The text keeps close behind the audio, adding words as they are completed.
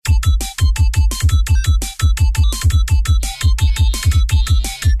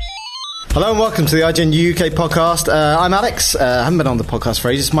Hello and welcome to the IGN UK podcast. I'm Alex. I haven't been on the podcast for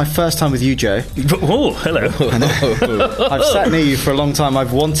ages. It's my first time with you, Joe. Oh, hello. I've sat near you for a long time.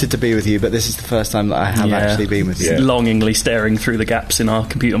 I've wanted to be with you, but this is the first time that I have actually been with you. Longingly staring through the gaps in our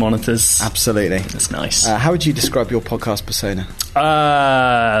computer monitors. Absolutely. That's nice. How would you describe your podcast persona?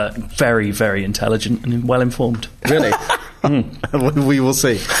 Very, very intelligent and well-informed. Really? We will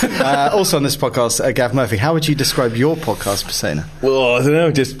see. Also on this podcast, Gav Murphy, how would you describe your podcast persona? Well, I don't know,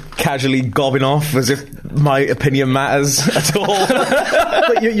 just casually gobbing off as if my opinion matters at all.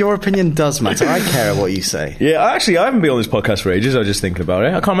 But your opinion does matter. I care what you say. Yeah, actually, I haven't been on this podcast for ages. I was just thinking about it.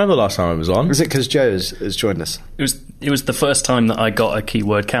 I can't remember the last time I was on. Is it because Joe has joined us? It was the first time that I got a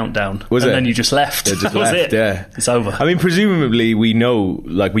keyword countdown. Was and it? then you just left. Yeah, just that was left, it. yeah. It's over. I mean, presumably we know,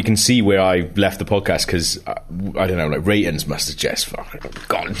 like, we can see where I left the podcast because, I don't know, like, ratings must suggest,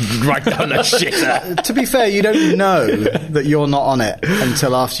 God, write down that shit. To be fair, you don't know that you're not on it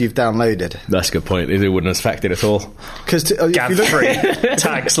until after you've downloaded. That's a good point. It wouldn't affect it at all. Because Gav free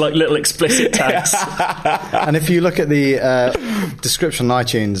tags, like little explicit tags. And if you look at the description on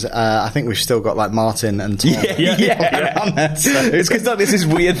iTunes, I think we've still got like Martin and Tom on there. So. It's because there's this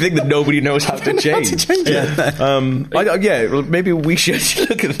weird thing that nobody knows how to change. Maybe we should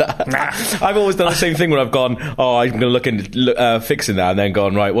look at that. I've always done the same thing when I've gone, I'm going to look into fixing that, and then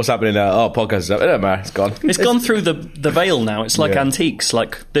gone, right, what's happening now? Oh, podcast is up. It doesn't matter, it's gone. It's gone through the veil now. It's like antiques.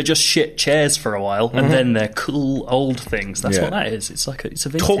 Like, they're just shit chairs for a while, and then they're cool old things. That's what that is. It's like it's a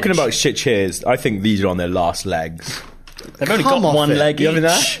vintage. Talking about shit chairs, I think these are on their last legs. They've only got one leg each. You having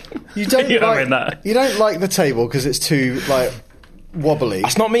that? You don't You're like having that. You don't like the table because it's too like wobbly.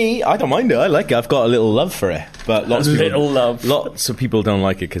 That's not me. I don't mind it. I like it. I've got a little love for it. But lots of people don't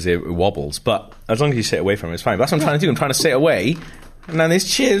like it because it wobbles. But as long as you sit away from it, it's fine. But that's what I'm trying to do. I'm trying to sit away. And then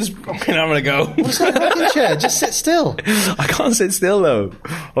this chair's fucking having a go. What's that fucking chair? Just sit still. I can't sit still though.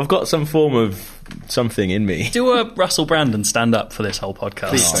 I've got some form of something in me. Do a Russell Brand stand up for this whole podcast.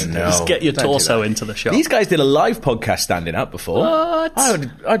 Please no. Just get your Don't torso into the shot. These guys did a live podcast standing up before. What?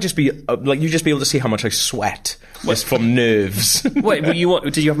 I'd just be you'd just be able to see how much I sweat just from nerves. Wait, did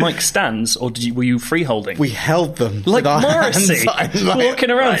you have mic stands or were you freeholding? We held them like with our Morrissey, hands,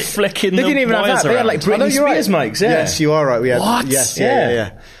 walking around flicking They the didn't even have wires that. They had around. like Britney Spears mics. Yeah. Yes, you are right. We had What? Yes, Yeah.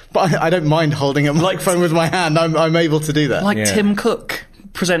 yeah. But I don't mind holding a microphone with my hand. I'm able to do that. Like Tim Cook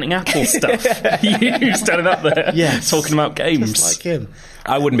presenting Apple stuff. You standing up there, talking about games. Just like him.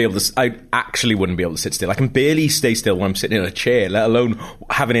 I actually wouldn't be able to sit still. I can barely stay still when I'm sitting in a chair, let alone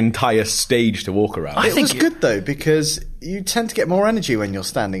have an entire stage to walk around. It was good though because you tend to get more energy when you're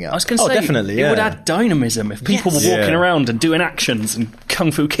standing up. I was going to say, definitely, it would add dynamism if people were walking around and doing actions and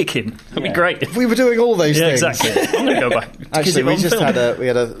kung fu kicking. That'd be great. We were doing all those things. Exactly. I'm going to go back. Actually, we had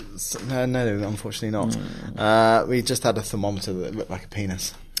a no, unfortunately not. We just had a thermometer that looked like a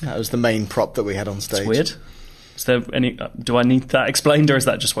penis. That was the main prop that we had on stage. It's weird. Is there any? Do I need that explained, or is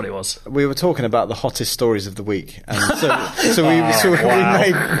that just what it was? We were talking about the hottest stories of the week, and we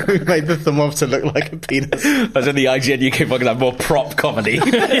made the thermometer look like a penis. As in the IGN UK fucking have more prop comedy.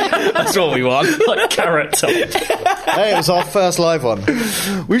 That's what we want. Like Carrot Top. Hey, it was our first live one.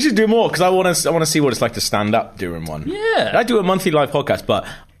 We should do more because I want to see what it's like to stand up during one. Yeah, I do a monthly live podcast, but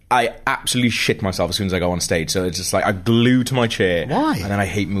I absolutely shit myself as soon as I go on stage. So it's just like I glue to my chair. Why? And then I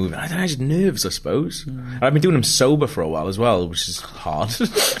hate moving. I don't know, just nerves, I suppose. And I've been doing them sober for a while as well, which is hard.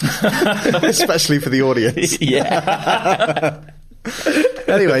 Especially for the audience. Yeah.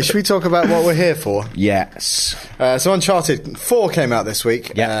 Anyway, should we talk about what we're here for? Yes. So Uncharted 4 came out this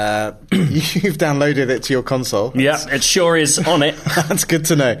week. Yeah. You've downloaded it to your console. Yeah, it sure is on it. That's good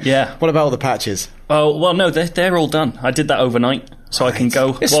to know. Yeah. What about all the patches? Oh, well, no, they're all done. I did that overnight, so I can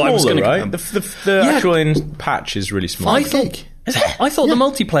go. It's I was smaller, gonna right? The actual patch is really small. I thought the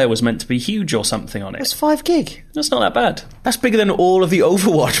multiplayer was meant to be huge or something on it. It's 5 gig. That's not that bad. That's bigger than all of the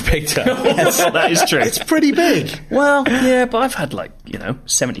Overwatch beta. Yes, that is true. It's pretty big. Well, yeah, but I've had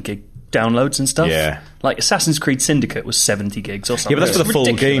 70 gig downloads and stuff. Yeah. Like Assassin's Creed Syndicate was 70 gigs or something. Yeah, but that's for the full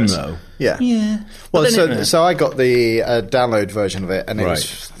Ridiculous. game, though. Yeah. Yeah. Well, But so I got the download version of it, and it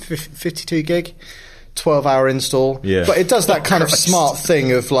was 52 gig. 12-hour install. Yeah. But it does that kind of smart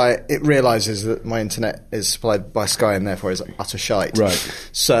thing of like, it realises that my internet is supplied by Sky and therefore is utter shite. Right.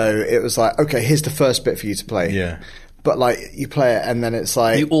 So it was like, okay, here's the first bit for you to play. Yeah. But like, you play it and then it's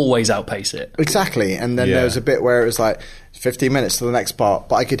like... You always outpace it. Exactly. And then there was a bit where it was like 15 minutes to the next part,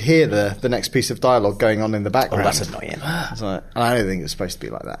 but I could hear the next piece of dialogue going on in the background. Oh, that's annoying. It's like, I don't think it was supposed to be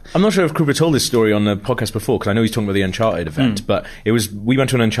like that. I'm not sure if Krupa told this story on the podcast before, because I know he's talking about the Uncharted event, but we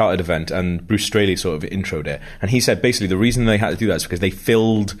went to an Uncharted event and Bruce Straley sort of introed it, and he said basically the reason they had to do that is because they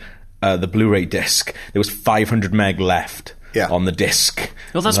filled the Blu-ray disc. There was 500 meg left. on the disc.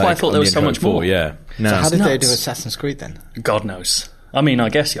 Well, that's why I thought there was so much more. Yeah. No. So how did they do Assassin's Creed then? God knows. I mean, I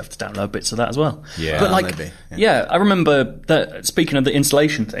guess you have to download bits of that as well. Yeah. But like, maybe. I remember that, speaking of the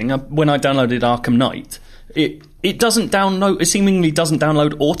installation thing, when I downloaded Arkham Knight, it doesn't download, it seemingly doesn't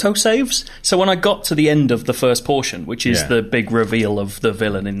download autosaves. So when I got to the end of the first portion, which is the big reveal of the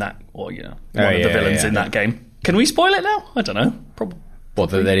villain in that, or, one of the villains in that game. Can we spoil it now? I don't know. Probably. Well,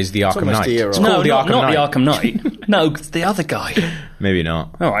 that is the Arkham Knight. No, not the Arkham Knight. No, the other guy. Maybe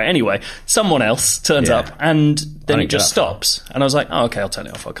not. All right, anyway, someone else turns up, and then it just stops. And I was like, oh, okay, I'll turn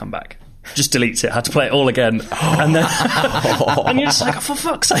it off, I'll come back. Just deletes it, had to play it all again. And then and you're just like, oh, for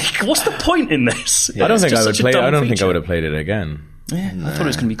fuck's sake, what's the point in this? I don't think I would play it. I don't think I would have played it again. Yeah, I thought it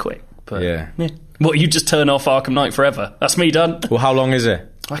was going to be quick. But, What, you just turn off Arkham Knight forever? That's me done. Well, how long is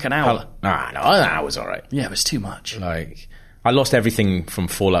it? Like an hour. No, an hour's all right. Yeah, it was too much. Like, I lost everything from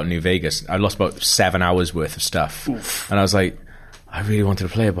Fallout New Vegas. I lost about 7 hours worth of stuff. Oof. And I was like, I really wanted to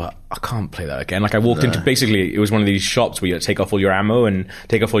play it, but I can't play that again. Like, I walked into, basically, it was one of these shops where you take off all your ammo and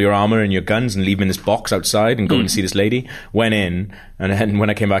take off all your armor and your guns and leave them in this box outside and go and see this lady. Went in, and then when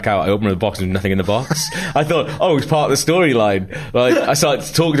I came back out, I opened the box and there was nothing in the box. I thought, oh, it's part of the storyline. Like, I started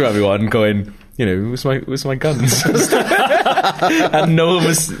to talk to everyone going, where's my guns? And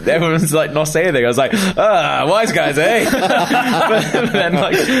everyone was like, not saying anything. I was like, wise guys, eh? But then,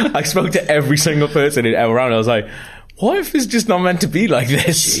 like, I spoke to every single person around. I was like, what if it's just not meant to be like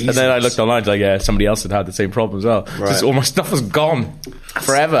this? Jesus. And then I looked online, like, somebody else had the same problem as well. Right. Just all my stuff was gone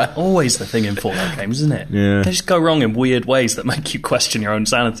forever. Always the thing in Fallout games, isn't it? Yeah. They just go wrong in weird ways that make you question your own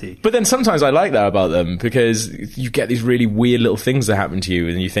sanity. But then sometimes I like that about them, because you get these really weird little things that happen to you,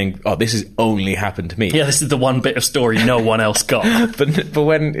 and you think, oh, this has only happened to me. Yeah, this is the one bit of story no one else got. But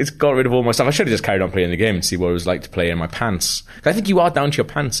when it's got rid of all my stuff, I should have just carried on playing the game and see what it was like to play in my pants. I think you are down to your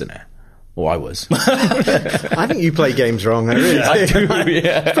pants in it. Well, I was. I think you play games wrong. I really do. I do,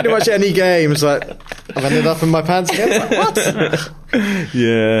 yeah. Pretty much any game is like, I've ended up in my pants again. Like, what?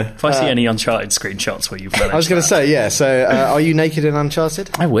 Yeah. If I see any Uncharted screenshots where you've managed I was going to say, yeah. So, are you naked in Uncharted?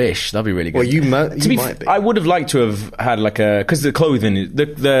 I wish. That'd be really good. Well, you might be. I would have liked to have had like because the clothing,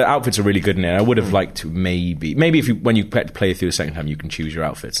 the outfits are really good in it. I would have liked to maybe if when you play through the second time, you can choose your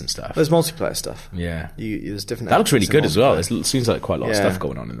outfits and stuff. There's multiplayer stuff. Yeah. There's different. That looks really good as well. It seems like quite a lot of stuff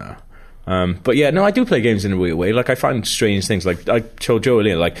going on in there. But yeah, no, I do play games in a weird way. Like, I find strange things. Like, I told Joe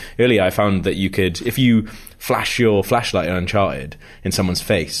earlier, I found that you could, if you flash your flashlight in Uncharted in someone's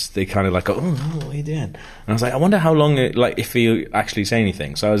face, they kind of like go, oh, what are you doing? And I was like, I wonder how long if you actually say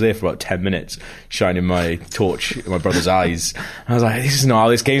anything. So I was there for about 10 minutes, shining my torch in my brother's eyes. And I was like, this is not how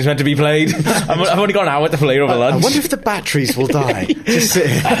this game's meant to be played. I've only got an hour to play over lunch. I wonder if the batteries will die. Just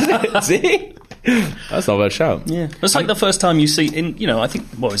sit. See? That's not a bad shout. Yeah, it's like the first time you see I think,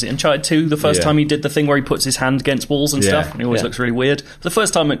 what was it, Uncharted 2, the first time he did the thing where he puts his hand against walls and stuff, and he always looks really weird. The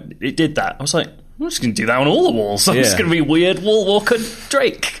first time it did that, I was like, I'm just going to do that on all the walls. I'm just going to be weird wall walker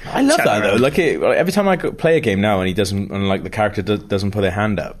Drake. I love that though. Like, every time I play a game now and he doesn't, and like the character doesn't put their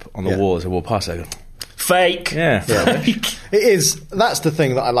hand up on the wall as I walk past, I go, fake. Yeah. Fake. It is. That's the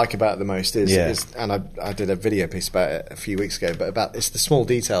thing that I like about it the most is and I did a video piece about it a few weeks ago, but it's the small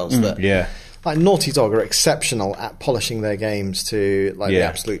details that. Yeah. Like, Naughty Dog are exceptional at polishing their games to the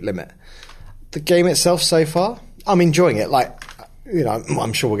absolute limit. The game itself so far, I'm enjoying it. Like,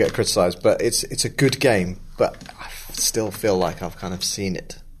 I'm sure we'll get criticised, but it's a good game. But I still feel like I've kind of seen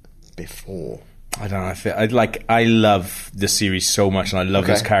it before. I don't know. I love the series so much, and I love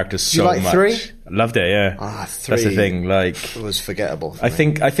those characters so much. You like 3? I loved it. Yeah. 3. That's the thing. Like, it was forgettable. I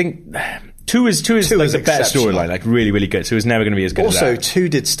think. 2 is like the better storyline, like really, really good. So it was never going to be as good as that. Also, 2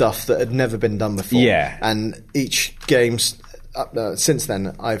 did stuff that had never been done before. Yeah. And each game's since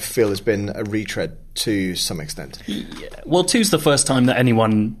then, I feel, has been a retread to some extent. Yeah. Well, 2's the first time that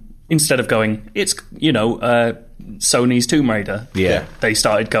anyone, instead of going, it's, Sony's Tomb Raider, they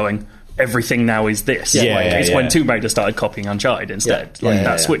started going, everything now is this. It's when Tomb Raider started copying Uncharted instead.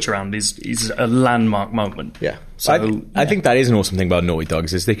 That switch around is a landmark moment. Yeah. So I think that is an awesome thing about Naughty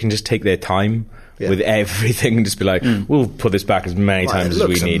Dogs, is they can just take their time with everything and just be like, we'll put this back as many times as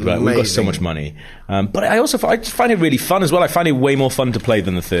we need, but we've got so much money. But I find it really fun as well. I find it way more fun to play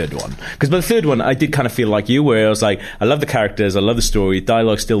than the third one. Because by the third one, I did kind of feel like you, where I was like, I love the characters, I love the story,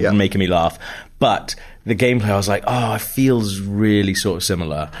 dialogue's still making me laugh, but the gameplay, I was like, it feels really sort of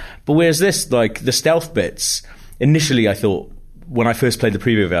similar. But whereas this, like, the stealth bits, initially I thought, when I first played the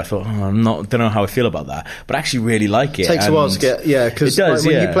preview of it, I thought, don't know how I feel about that. But I actually really like it. It takes a while to get, because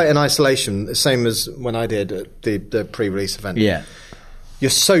when you play it in isolation, the same as when I did the pre-release event. Yeah. you're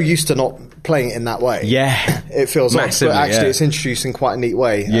so used to not playing it in that way. Yeah. It feels massively, odd, but actually it's introduced in quite a neat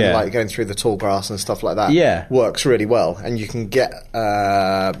way. And like going through the tall grass and stuff like that works really well. And you can get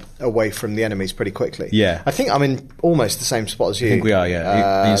away from the enemies pretty quickly. Yeah. I think I'm in almost the same spot as you. I think we are,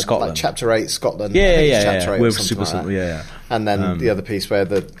 in Scotland. Like Chapter 8, Scotland. Yeah. We're super simple, yeah. And then the other piece where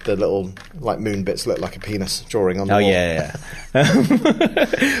the little like moon bits look like a penis drawing on the wall. Yeah.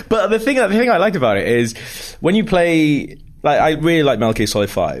 But the thing I liked about it is when you play... Like, I really like Metal Gear Solid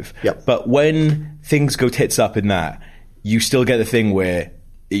 5. Yep. But when things go tits up in that, you still get the thing where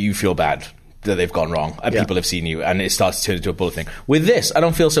you feel bad that they've gone wrong and people have seen you and it starts to turn into a bullet thing. With this, I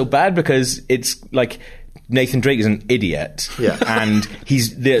don't feel so bad because it's like Nathan Drake is an idiot. Yeah. And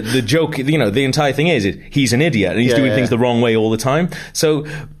he's the joke, the entire thing is he's an idiot and he's doing things the wrong way all the time. So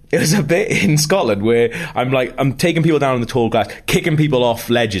it was a bit in Scotland where I'm taking people down in the tall grass, kicking people off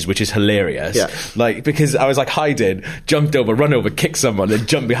ledges, which is hilarious. Yeah. Like, because I was like hiding, jumped over, run over, kicked someone, then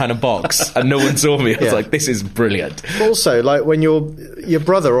jumped behind a box, and no one saw me. I was like, this is brilliant. Also, like when your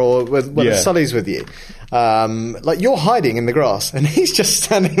brother or when Sully's with you, like you're hiding in the grass and he's just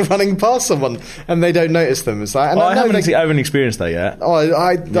standing running past someone and they don't notice them. It's like, I haven't experienced that yet. Oh,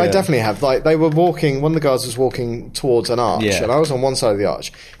 I definitely have. Like they were walking, one of the guards was walking towards an arch and I was on one side of the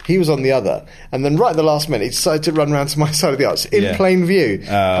arch, he was on the other, and then right at the last minute he decided to run around to my side of the arch in plain view.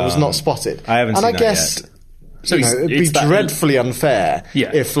 I was not spotted. I haven't seen that yet. So it'd be dreadfully unfair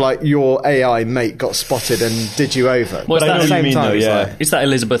if like your AI mate got spotted and did you over. Well, but at the same time, it's that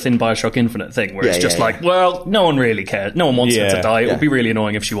Elizabeth in Bioshock Infinite thing where it's just like, well, no one really cares. No one wants her to die. It would be really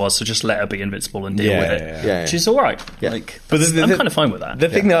annoying if she was, so just let her be invincible and deal with it. She's all right. Like, but I'm kind of fine with that. The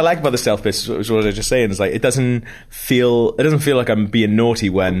thing that I like about the stealth bits, is what I was just saying, is like it doesn't feel like I'm being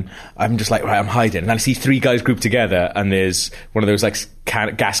naughty when I'm just like, right, I'm hiding, and I see three guys grouped together, and there's one of those like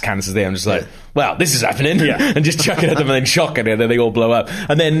gas canisters there. I'm just like, well, this is happening, and just chuck it at them and then shock it, and then they all blow up.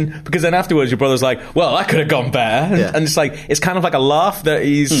 And then because then afterwards, your brother's like, well, that could have gone better, and it's like it's kind of like a laugh that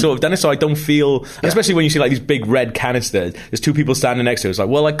he's sort of done it. So I don't feel, especially when you see like these big red canisters, there's two people standing next to it. It's like,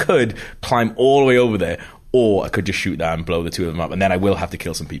 well, I could climb all the way over there, or I could just shoot that and blow the two of them up, and then I will have to to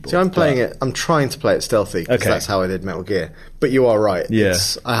kill some people. So I'm trying to play it stealthy, because that's how I did Metal Gear. But you are right. Yeah.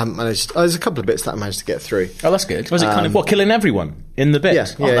 I haven't managed... there's a couple of bits that I managed to get through. Oh, that's good. Was it kind of... killing everyone in the bit?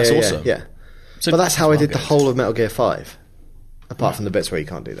 That's awesome. Yeah. So but that's how I did the whole of Metal Gear 5. Apart from the bits where you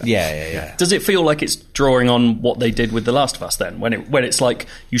can't do that. Yeah. Does it feel like it's drawing on what they did with The Last of Us then? When it's like,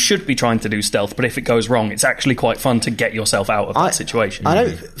 you should be trying to do stealth, but if it goes wrong, it's actually quite fun to get yourself out of that situation. I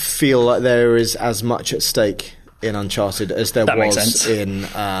don't feel like there is as much at stake in Uncharted as there was in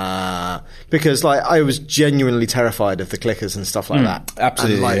because like I was genuinely terrified of the clickers and stuff like that.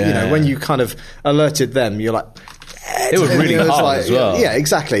 Absolutely. And when you kind of alerted them, you're like, it was really hard as well. Yeah,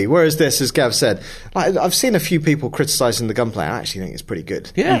 exactly. Whereas this, as Gav said, I've seen a few people criticising the gunplay. I actually think it's pretty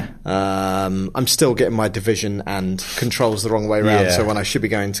good. Yeah. I'm still getting my division and controls the wrong way around, so when I should be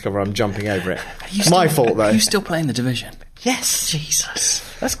going to cover, I'm jumping over it. My fault, though. Are you still playing the Division? Yes. Jesus.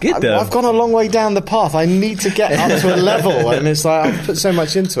 That's good, though. I've gone a long way down the path. I need to get up to a level, and it's like I've put so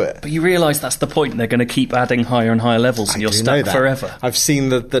much into it. But you realise that's the point. They're going to keep adding higher and higher levels, and you're stuck forever. I've seen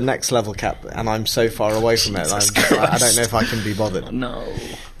the next level cap, and I'm so far away from it. I don't know if I can be bothered. No.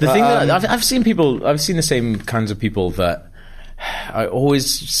 The thing that I've seen the same kinds of people that I always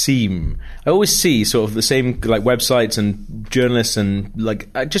see sort of the same like websites and journalists and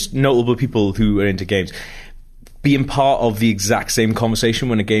like just notable people who are into games being part of the exact same conversation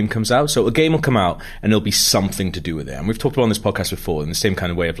when a game comes out. So a game will come out and there'll be something to do with it. And we've talked about on this podcast before in the same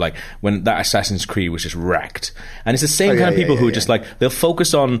kind of way of like when that Assassin's Creed was just wrecked. And it's the same kind of people who are just like, they'll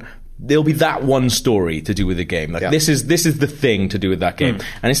focus on, there'll be that one story to do with the game. Like this is the thing to do with that game.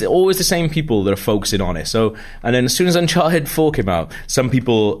 And it's always the same people that are focusing on it. So, and then as soon as Uncharted 4 came out, some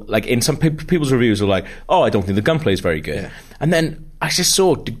people, like in some people's reviews were like, oh, I don't think the gunplay is very good. And then I just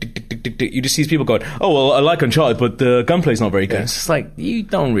saw, you just see these people going, oh, well, I like Uncharted, but the gunplay's not very good. It's just like, you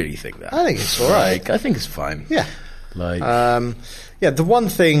don't really think that. I think it's all right. I think it's fine. Yeah. Like, the one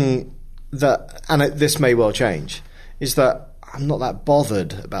thing that, and this may well change, is that I'm not that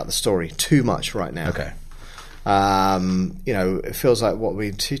bothered about the story too much right now. Okay. It feels like, what,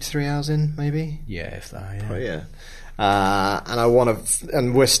 we're 2 to 3 hours in, maybe? Yeah, if that, yeah. Right, yeah. And I want to,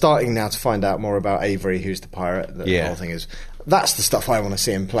 and we're starting now to find out more about Avery, who's the pirate. The whole thing is, that's the stuff I want to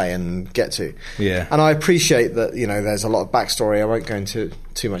see him play and get to. Yeah. And I appreciate that, there's a lot of backstory. I won't go into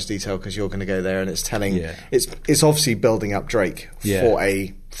too much detail because you're going to go there, and it's telling, it's obviously building up Drake for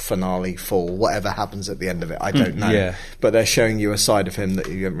a finale full, whatever happens at the end of it, I don't know. But they're showing you a side of him that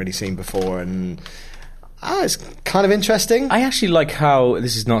you haven't really seen before, and It's kind of interesting. I actually like how,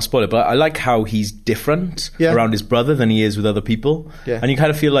 this is not a spoiler, but I like how he's different around his brother than he is with other people. Yeah. And you kind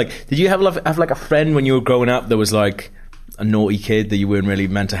of feel like, did you have like a friend when you were growing up that was like a naughty kid that you weren't really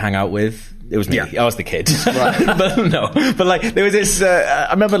meant to hang out with? It was me. Yeah. I was the kid. Right. but like there was this,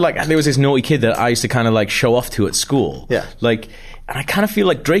 I remember like there was this naughty kid that I used to kind of like show off to at school. Yeah. Like, and I kind of feel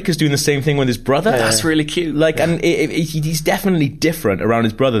like Drake is doing the same thing with his brother. That's really cute. Like, and he's definitely different around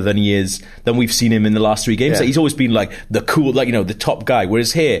his brother than we've seen him in the last 3 games. Like, he's always been like the cool, like, the top guy.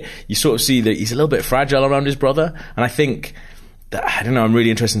 Whereas here, you sort of see that he's a little bit fragile around his brother. And I think that, I don't know, I'm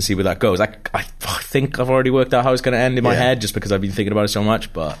really interested to see where that goes. I think I've already worked out how it's going to end in my head just because I've been thinking about it so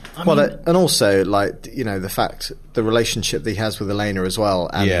much. But and also like, the relationship that he has with Elena as well,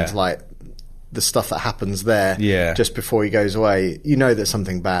 and like the stuff that happens there just before he goes away, that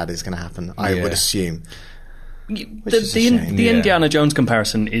something bad is going to happen, I would assume. The Indiana Jones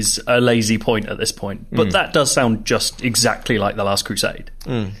comparison is a lazy point at this point, but that does sound just exactly like The Last Crusade.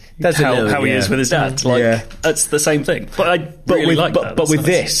 That's how he is with his dad. That's the same thing. But I really like that. But with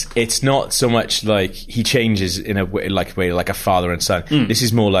this, it's not so much like he changes in a way like a father and son. This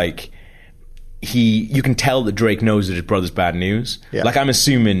is more like you can tell that Drake knows that his brother's bad news. Yeah. Like, I'm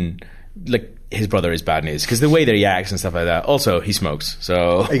assuming like his brother is bad news because the way that he acts and stuff like that. Also, he smokes,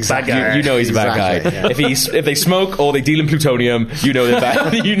 so exactly. He's a bad guy. Yeah. If they smoke or they deal in plutonium, they're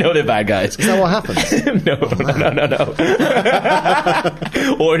bad. They're bad guys. Is that what happens? No.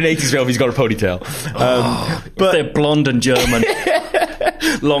 Or in 80s film, he's got a ponytail. But they're blonde and German.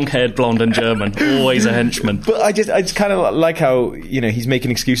 Long-haired, blonde and German, always a henchman. But I just kind of like how he's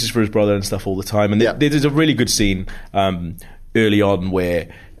making excuses for his brother and stuff all the time. And there's a really good scene early on where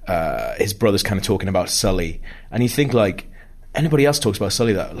his brother's kind of talking about Sully, and you think like anybody else talks about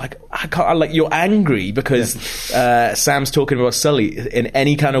Sully that like you're angry because Sam's talking about Sully in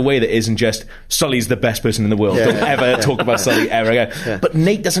any kind of way that isn't just Sully's the best person in the world. Don't ever talk about Sully ever again. Yeah. But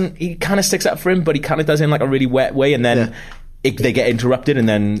Nate doesn't. He kind of sticks up for him, but he kind of does it in like a really wet way, and then they get interrupted, and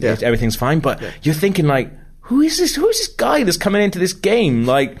then everything's fine. But you're thinking like, Who is this guy that's coming into this game?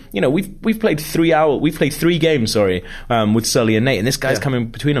 Like, we've played 3 games, with Sully and Nate, and this guy's coming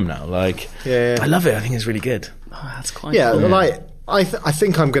between them now. Like, I love it. I think it's really good. Oh, that's quite cool. Like, I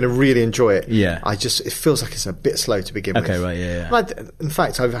think I'm going to really enjoy it. Yeah. it feels like it's a bit slow to begin with. Okay, right, yeah. Like, in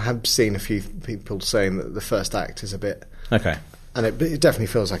fact, I have seen a few people saying that the first act is a bit... Okay. And it definitely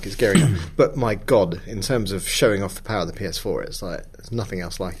feels like it's gearing up. But my God, in terms of showing off the power of the PS4, it's like there's nothing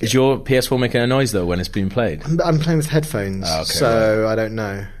else like it. Is your PS4 making a noise, though, when it's being played? I'm playing with headphones, so I don't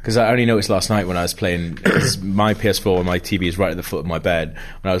know. Because I only noticed last night when I was playing, my PS4 and my TV is right at the foot of my bed.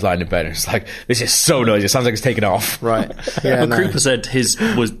 When I was lying in bed, and it's like, this is so noisy. It sounds like it's taken off. Right. Yeah, Krupa said his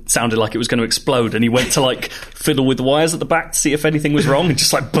sounded like it was going to explode, and he went to fiddle with the wires at the back to see if anything was wrong, and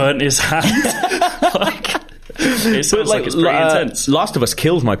just burnt his hand. It sounds like it's pretty intense. Last of Us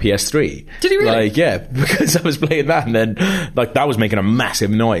killed my PS3. Did he really? Because I was playing that, and then that was making a massive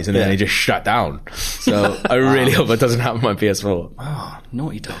noise, and then it just shut down. So I really hope that doesn't happen on my PS4. Oh,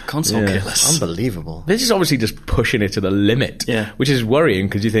 Naughty Dog console killers. Unbelievable. They're just obviously just pushing it to the limit, which is worrying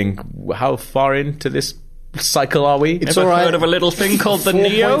because you think, how far into this cycle are we? It's all right. Heard of a little thing called the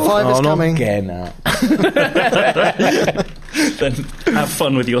Neo? 4.5 is coming. Then have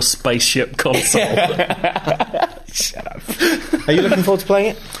fun with your spaceship console. Shut up. Are you looking forward to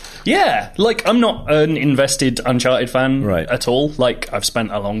playing it? Yeah, I'm not an invested Uncharted fan at all. I've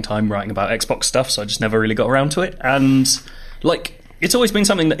spent a long time writing about Xbox stuff, so I just never really got around to it. And it's always been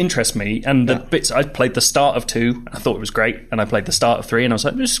something that interests me. And the bits I played the start of 2, I thought it was great, and I played the start of 3, and I was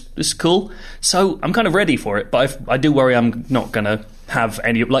like, this is cool. So I'm kind of ready for it, but I do worry I'm not going to have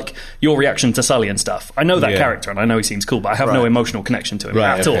any your reaction to Sully and stuff. I know that character, and I know he seems cool, but I have no emotional connection to him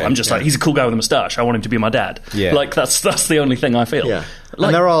at all. I'm just he's a cool guy with a moustache. I want him to be my dad. Yeah. That's the only thing I feel. Yeah.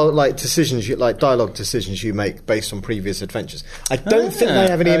 And there are decisions, dialogue decisions you make based on previous adventures. I don't think they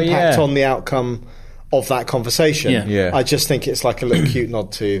have any impact on the outcome of that conversation. Yeah. I just think it's a little cute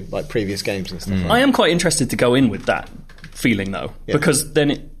nod to previous games and stuff. I am quite interested to go in with that feeling though, because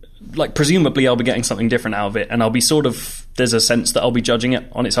then presumably I'll be getting something different out of it, and I'll be there's a sense that I'll be judging it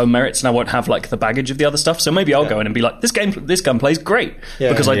on its own merits, and I won't have the baggage of the other stuff. So maybe I'll go in and be like, this gunplay is great,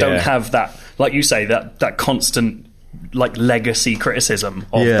 because I don't have that, like you say, that constant legacy criticism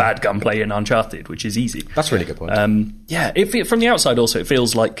of bad gunplay in Uncharted, which is easy. That's a really good point. From the outside also it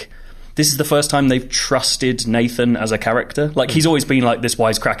feels like this is the first time they've trusted Nathan as a character. He's always been this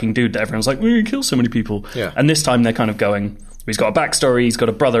wisecracking dude that everyone's you kill so many people. Yeah. And this time they're kind of going, He's got a backstory, he's got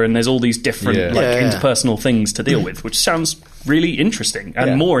a brother, and there's all these different interpersonal things to deal with, which sounds really interesting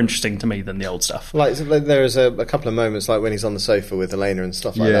and more interesting to me than the old stuff. Like there is a couple of moments like when he's on the sofa with Elena and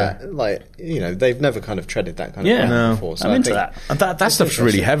stuff like that. Like, they've never kind of treaded that kind of thing before. So I'm into that. And that stuff's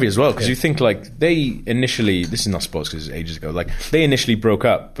really heavy as well, because you think like they initially, this is not spoilers because it's ages ago, like they initially broke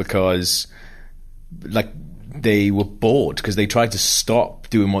up because like they were bored because they tried to stop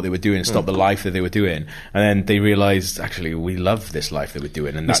doing what they were doing, stop the life that they were doing, and then they realised, actually, we love this life that we're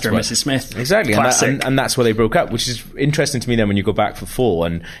doing. And Mr. and Mrs. Smith. Exactly, and that's where they broke up, which is interesting to me then when you go back for 4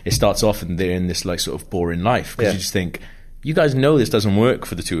 and it starts off and they're in this like sort of boring life, because you just think, you guys know this doesn't work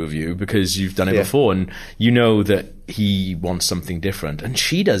for the two of you because you've done it before, and you know that he wants something different, and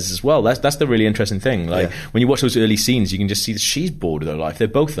she does as well. That's the really interesting thing. Like when you watch those early scenes, you can just see that she's bored with her life. They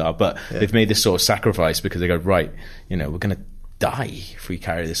both are, but they've made this sort of sacrifice because they go, right, we're going to die if we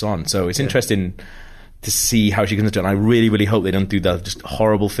carry this on. So it's interesting to see how she comes to it. And I really, really hope they don't do that just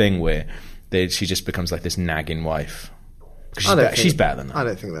horrible thing where she just becomes like this nagging wife. She's better than that. I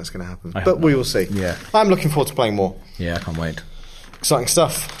don't think that's going to happen. But we will see. Yeah. I'm looking forward to playing more. Yeah, I can't wait. Exciting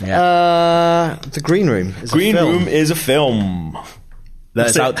stuff. Yeah. The Green Room is a film.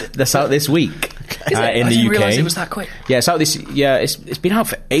 That's out this week in the UK. I didn't realise it was that quick. Yeah, it's out this. Yeah, it's been out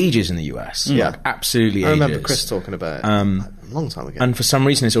for ages in the US. Yeah, like, absolutely. I remember Chris talking about it a long time ago. And for some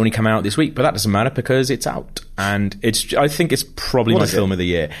reason, it's only come out this week, but that doesn't matter because it's out, and I think it's probably my film of the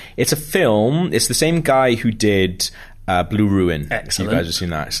year. It's a film. It's the same guy who did Blue Ruin. Excellent. You guys have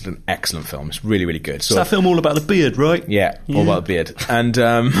seen that. It's an excellent film. It's really, really good. So, it's that film all about the beard, right? Yeah, all about the beard. And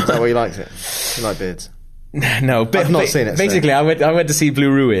is that why you liked it? You like beards? No, I've not seen it. Basically, so. I went to see Blue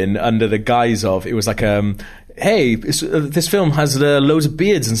Ruin under the guise of, it was like hey, this film has loads of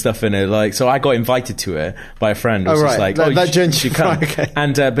beards and stuff in it. Like, so I got invited to it by a friend. Oh, right. Like, you come. Right, okay.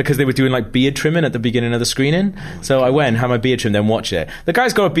 And because they were doing like beard trimming at the beginning of the screening, so I went, had my beard trimmed, then watch it. The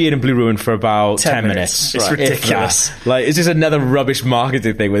guy's got a beard in Blue Ruin for about 10 minutes. It's ridiculous. Like, it's just another rubbish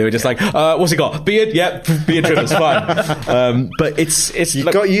marketing thing where they were just like, what's he got? Beard? Yep, beard trim. It's fine. But it's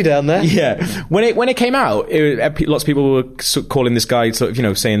like, got you down there. Yeah. When it came out, lots of people were sort of calling this guy sort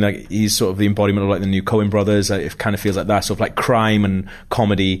of, saying like he's sort of the embodiment of like the new Coen brothers. It kind of feels like that, sort of like crime and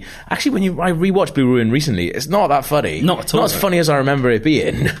comedy. Actually, I rewatched Blue Ruin recently, it's not that funny. Not at all. Not as funny as I remember it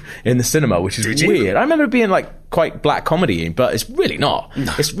being in the cinema, which is weird. I remember it being like quite black comedy, but it's really not.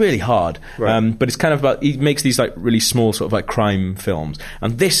 No. It's really hard. Right. But it's kind of about, he makes these like really small sort of like crime films,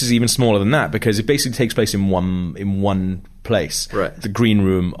 and this is even smaller than that because it basically takes place in one place, the green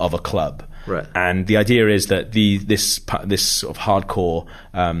room of a club. Right. And the idea is that this sort of hardcore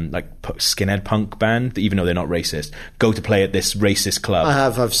like skinhead punk band, even though they're not racist, go to play at this racist club.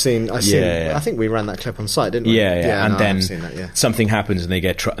 I've seen. I think we ran that clip on site, didn't we? Yeah. And then something happens and they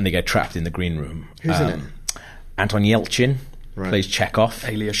get trapped in the green room. Who's in it? Anton Yelchin plays Chekhov.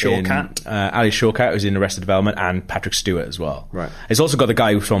 Alia Shawkat. Alia Shawkat, who's in Arrested Development, and Patrick Stewart as well. Right. It's also got the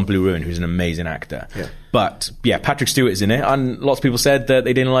guy who's from Blue Ruin, who's an amazing actor. Yeah. But yeah, Patrick Stewart is in it, and lots of people said that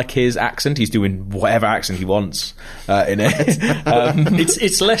they didn't like his accent. He's doing whatever accent he wants in it.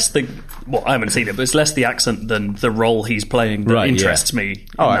 It's less the I haven't seen it, but it's less the accent than the role he's playing that interests me in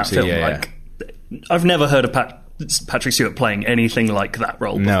that film. I've never heard of Patrick Stewart playing anything like that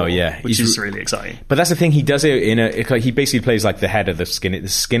role before, which is really exciting. But that's the thing, he does it he basically plays like the head of the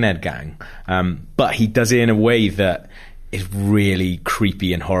skinhead gang, but he does it in a way that is really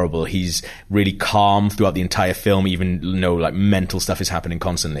creepy and horrible. He's really calm throughout the entire film, even though like mental stuff is happening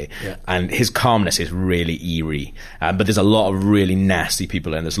constantly. Yeah. And his calmness is really eerie. But there's a lot of really nasty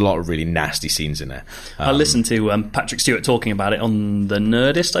people in. There's a lot of really nasty scenes in there. I listened to Patrick Stewart talking about it on The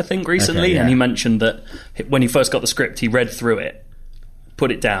Nerdist, I think, recently, and he mentioned that when he first got the script, he read through it,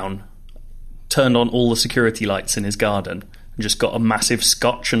 put it down, turned on all the security lights in his garden, and just got a massive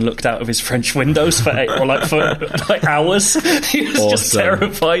scotch and looked out of his French windows for hours. He was just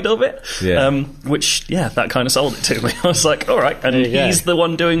terrified of it. Yeah. That kind of sold it to me. I was like, all right, and he's the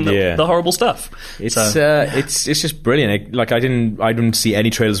one doing the horrible stuff. It's just brilliant. I didn't see any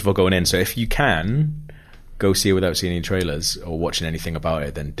trailers before going in, so if you can go see it without seeing any trailers or watching anything about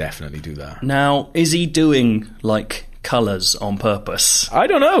it, then definitely do that. Now, is he doing like colours on purpose? I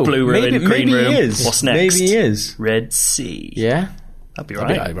don't know. Blue Ruin, Green Room. He is. What's next? Maybe he is. Red Sea. Yeah. That'd be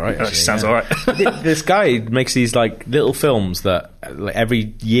right. Actually, sounds all right. This guy makes these like little films that like,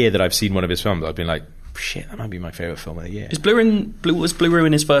 every year that I've seen one of his films, I've been like, shit, that might be my favourite film of the year. Was Blue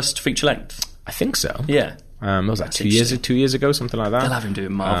Ruin his first feature length? I think so. Yeah. What was that, 2 years ago, something like that? They'll have him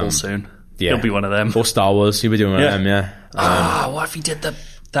doing Marvel soon. Yeah. He'll be one of them. Or Star Wars, he'll be doing one of them, yeah. What if he did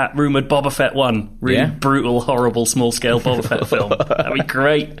that rumoured Boba Fett one? Really brutal, horrible, small-scale Boba Fett film. That'd be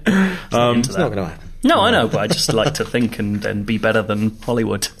great. It's not going to happen. No, I know, but I just like to think and be better than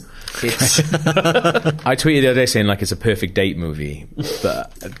Hollywood. I tweeted the other day saying like it's a perfect date movie,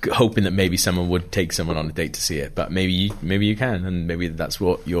 but hoping that maybe someone would take someone on a date to see it. But maybe you can, and maybe that's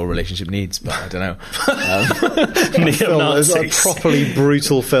what your relationship needs. But I don't know. It's a properly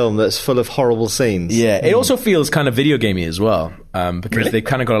brutal film that's full of horrible scenes. Yeah, it also feels kind of video gamey as well, because they've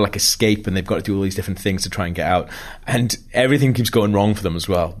kind of got to like escape and they've got to do all these different things to try and get out, and everything keeps going wrong for them as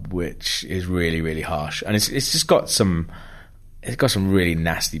well, which is really, really harsh. And it's just got some. It's got some really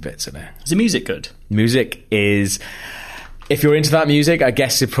nasty bits in it. Is the music good? Music is... If you're into that music, I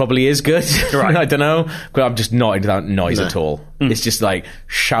guess it probably is good. Right. I don't know. But I'm just not into that noise at all. It's just like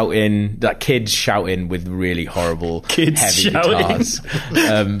shouting, like kids shouting with really horrible heavy guitars.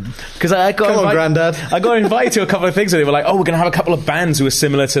 Because I got Grandad. I got invited to a couple of things where they were like, oh, we're going to have a couple of bands who are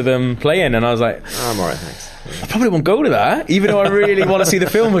similar to them playing. And I was like... I'm alright, thanks. I probably won't go to that, even though I really want to see the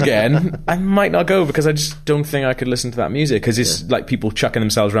film again. I might not go because I just don't think I could listen to that music, because it's like people chucking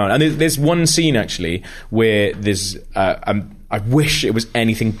themselves around. And there's one scene actually where there's I wish it was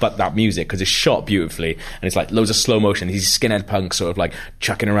anything but that music, because it's shot beautifully and it's like loads of slow motion. These skinhead punks sort of like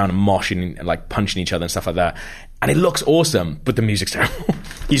chucking around and moshing and like punching each other and stuff like that. And it looks awesome, but the music's terrible.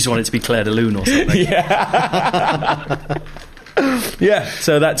 You just want it to be Claire de Lune or something. Yeah. Yeah,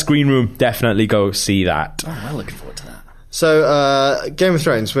 so that's Green Room. Definitely go see that. Oh, well, looking forward to that. So, Game of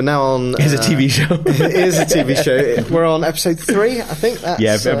Thrones, we're now on... It's a TV show. It is a TV show. We're on episode 3, I think.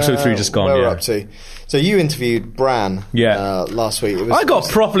 That's, episode 3 just gone, where we're up to. So you interviewed Bran last week. I got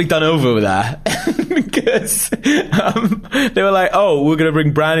properly done over with that. Because they were like, oh, we're going to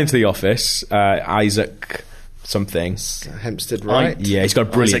bring Bran into the office. Isaac... something. Hempstead, right? Yeah, he's got a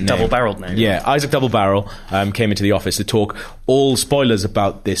brilliant Isaac Double-Barreled name. Yeah, Isaac Double-Barrel came into the office to talk all spoilers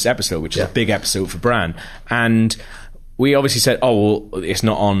about this episode, which is a big episode for Bran. And we obviously said, oh, well, it's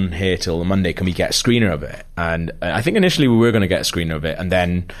not on here till the Monday. Can we get a screener of it? And I think initially we were going to get a screener of it, and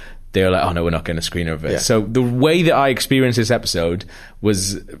then they were like, oh no, we're not getting a screener of it. Yeah. So the way that I experienced this episode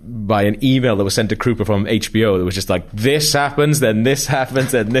was by an email that was sent to Krupa from HBO that was just like, this happens, then this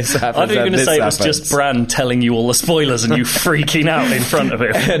happens, then this happens. I thought you were going to say it was just Bran telling you all the spoilers and you freaking out in front of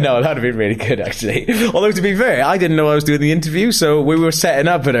him. No, that'd have been really good, actually. Although, to be fair, I didn't know I was doing the interview, so we were setting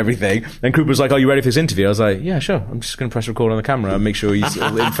up and everything. And Krupa was like, are you ready for this interview? I was like, yeah, sure. I'm just going to press record on the camera and make sure he's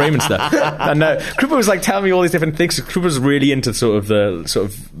in frame and stuff. And Krupa was like telling me all these different things. Krupa was really into sort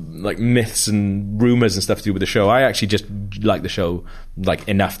of like myths and rumours and stuff to do with the show. I actually just like the show like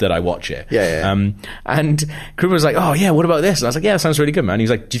enough that I watch it. Yeah. And Krupa was like, oh yeah, what about this? And I was like, yeah, that sounds really good, man. He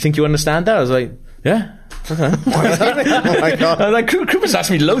was like, do you think you understand that? I was like, yeah. Okay. Oh my god. I was like, Krupa's asked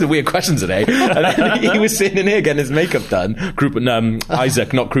me loads of weird questions today. And then he was sitting in here getting his makeup done.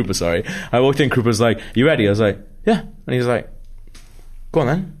 Isaac, not Krupa, sorry. I walked in, Krupa was like, you ready? I was like, yeah. And he was like, go on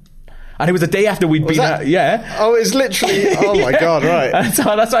then. And it was the day after we'd been out. Yeah. Oh, it's literally... Oh, my God, right. And so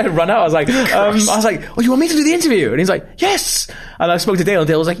that's why I ran out. I was like, oh, you want me to do the interview? And he's like, yes. And I spoke to Dale, and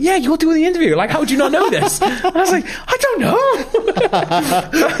Dale was like, yeah, you'll do the interview. Like, how would you not know this? And I was like, I don't know.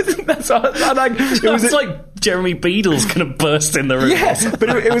 It's like Jeremy Beadle's going to burst in the room. Yes, but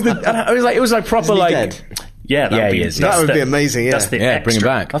it was like proper, like... Dead? Yeah, he is. That would be amazing, yeah. That's the extra. Bring him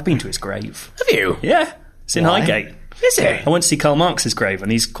back. I've been to his grave. Have you? Yeah. It's in Highgate. Is it? I went to see Karl Marx's grave,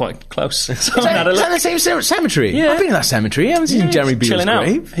 and he's quite close. So is that the same cemetery? Yeah. I've been in that cemetery. I haven't seen Jeremy Beadle's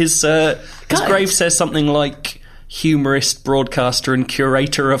grave. His grave says something like humorist, broadcaster, and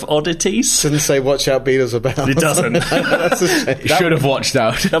curator of oddities. Didn't say watch out Beatles about. It doesn't. Should have watched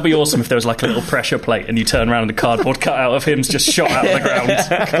out. That'd be awesome if there was like a little pressure plate and you turn around and a cardboard cutout of him's just shot out of the ground.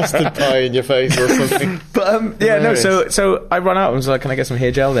 Custard pie in your face or something. But so I run out and was like, can I get some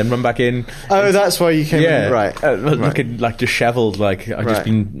hair gel? Then run back in. Oh, that's why you came in, right. Looking like dishevelled, like I've just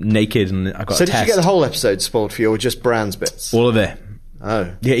been naked and I got So did you get the whole episode spoiled for you or just Bran's bits? All of it.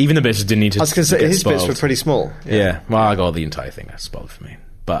 Oh. Yeah, even the bits that didn't need to. I was going to say, his bits were pretty small. Yeah. Well, I got the entire thing. That's spoiled for me.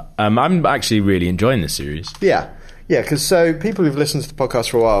 But I'm actually really enjoying this series. Yeah, because so people who've listened to the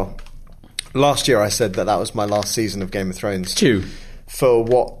podcast for a while, last year I said that was my last season of Game of Thrones. True. For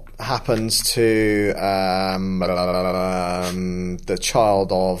what happens to the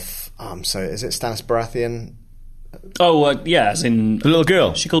child of... so is it Stannis Baratheon? Oh, as in... The little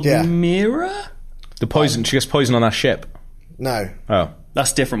girl. She called Mira? The poison. She gets poisoned on that ship. No. Oh.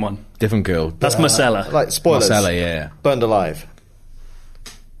 That's a different one. Different girl. That's Marcella. Like, spoilers. Marcella, yeah. Burned alive.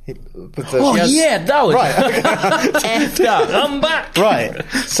 That was... Right. Effed up. I'm back. Right.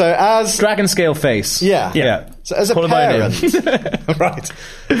 So as... Dragon scale face. Yeah. So as a parent... right.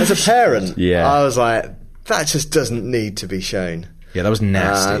 As a parent, I was like, that just doesn't need to be shown. Yeah, that was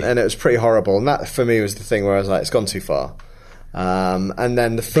nasty. And it was pretty horrible. And that, for me, was the thing where I was like, it's gone too far. And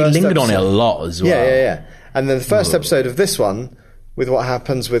then the they first lingered episode, on it a lot as well. Yeah. And then the first episode of this one, with what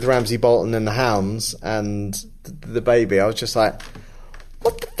happens with Ramsay Bolton and the hounds and the baby, I was just like,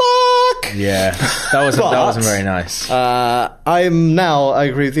 what the fuck? Yeah, that wasn't very nice. I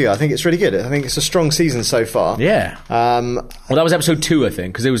agree with you. I think it's really good. I think it's a strong season so far. Yeah. Well, that was episode 2, I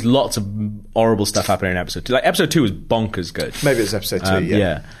think, because there was lots of horrible stuff happening in episode 2. Like, episode 2 was bonkers good. Maybe it was episode 2,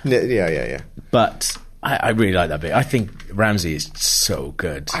 yeah. But I really like that bit. I think Ramsay is so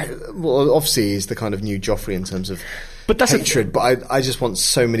good. Well, obviously he's the kind of new Joffrey in terms of hatred, but I just want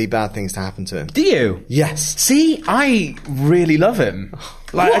so many bad things to happen to him. Do you? Yes. See, I really love him.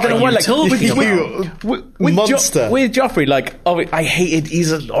 Like, I don't know why. Like, with monster. With Joffrey, like, I hated.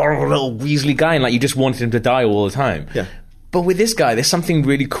 He's a little Weasley guy, and like, you just wanted him to die all the time. Yeah. But with this guy, there's something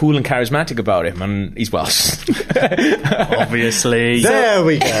really cool and charismatic about him, and he's Welsh. Obviously. There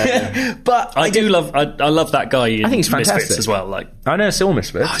we go. But I love that guy in I think he's fantastic. Misfits as well. Like, I know, still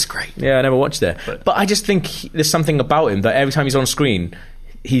Misfits. Oh, it's great. Yeah, I never watched it. But I just think there's something about him that every time he's on screen,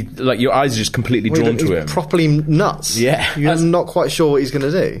 your eyes are just completely drawn to him. Properly nuts. Yeah. You're not quite sure what he's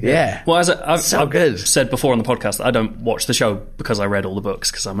going to do. Yeah. Well, as I've good. said before on the podcast, I don't watch the show because I read all the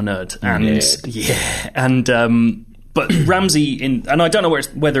books because I'm a nerd. But Ramsay and I don't know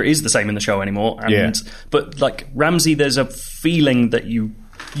whether it is the same in the show anymore. But like Ramsay, there's a feeling that you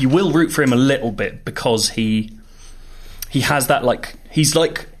will root for him a little bit because he has that, like, he's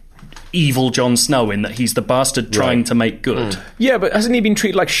like evil Jon Snow in that he's the bastard trying to make good. Yeah, but hasn't he been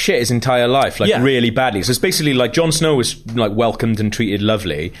treated like shit his entire life, like really badly? So it's basically like Jon Snow was like welcomed and treated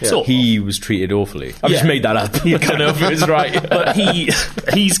lovely. Yeah. He was treated awfully. I've just made that up. I don't know if it's right. But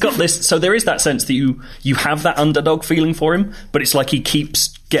he's got this. So there is that sense that you have that underdog feeling for him, but it's like he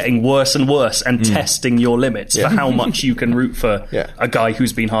keeps getting worse and worse and testing your limits for how much you can root for a guy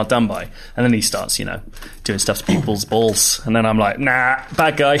who's been hard done by. And then he starts, doing stuff to people's balls. And then I'm like, nah,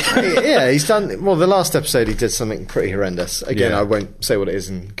 bad guy. Yeah, he's done... Well, the last episode he did something pretty horrendous. Again, I won't say what it is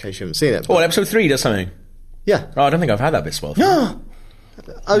in case you haven't seen it. But episode 3 does something? Yeah. Oh, I don't think I've had that bit spoiled. No!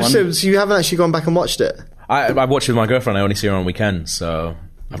 So you haven't actually gone back and watched it? I watched it with my girlfriend. I only see her on weekends, so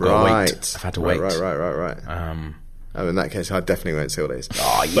I've got to wait. I've had to wait. Right. In that case, I definitely won't see what it is.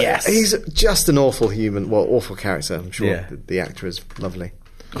 Oh, yes! But he's just an awful awful character. I'm sure the actor is lovely.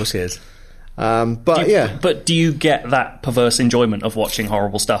 Of course he is. But do you get that perverse enjoyment of watching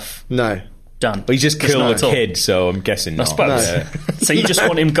horrible stuff? No. Done. But he just killed a kid, so I'm guessing not. I suppose. So you just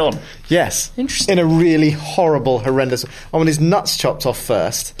want him gone? Yes. Interesting. In a really horrible, horrendous... I want his nuts chopped off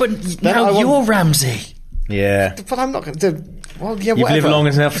first. But now you're Ramsay. Yeah. But I'm not going to... Well, yeah, You've lived long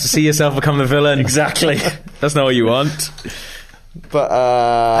enough to see yourself become the villain. Exactly. That's not what you want. But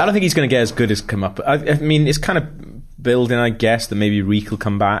I don't think he's going to get as good as come up. I mean, it's kind of building, I guess, that maybe Reek will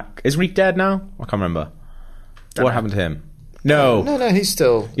come back. Is Reek dead now? I can't remember. What happened to him? No, he's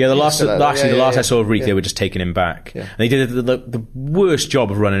still... Yeah, the last I saw of Reek, they were just taking him back. Yeah. And they did the worst job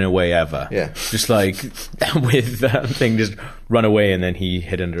of running away ever. Yeah. Just like, with that thing, just run away and then he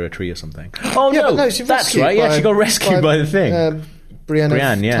hid under a tree or something. Oh, no, that's right. He actually got rescued by the thing.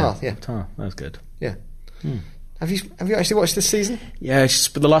 Brienne, yeah. Tar, that was good. Yeah. Have you actually watched this season? Yeah,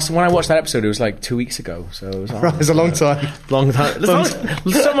 but when I watched that episode, it was like 2 weeks ago. So it was it's a long time. Long time.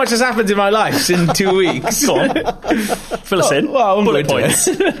 So much has happened in my life in 2 weeks. Go on. Fill us in. Well, bullet points.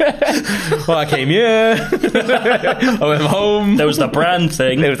 Well, I came here. I went home. There was the brand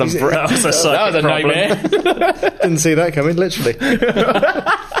thing. That was a nightmare. Didn't see that coming, literally.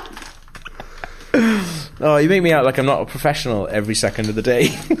 Oh, you make me out like I'm not a professional every second of the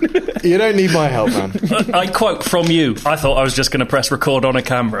day. You don't need my help, man. I quote from you. I thought I was just going to press record on a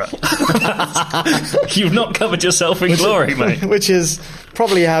camera. You've not covered yourself in glory, mate. Which is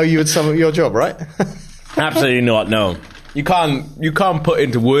probably how you would sum up your job, right? Absolutely not, no. You can't put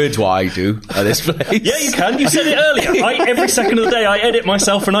into words what I do at this place. Yeah, you can. You said it earlier. Every second of the day I edit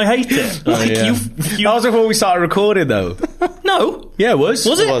myself and I hate it. That was before we started recording, though. No. Yeah, it was.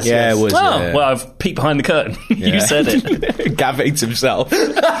 Was it? Yeah, it was. Oh, yeah. Well, I've peeked behind the curtain. You said it. Gav hates himself.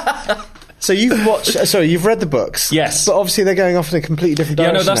 So you've read the books. Yes. But obviously they're going off in a completely different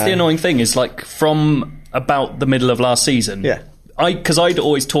direction. Yeah, no, that's the annoying thing, is like from about the middle of last season. Yeah. Because I'd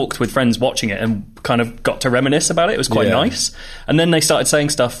always talked with friends watching it and kind of got to reminisce about it. It was quite nice. And then they started saying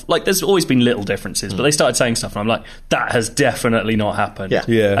stuff, like there's always been little differences, but they started saying stuff and I'm like, that has definitely not happened.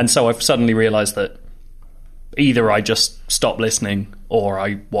 Yeah. And so I've suddenly realised that either I just stop listening or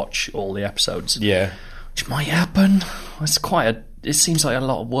I watch all the episodes. Yeah. Which might happen. It seems like a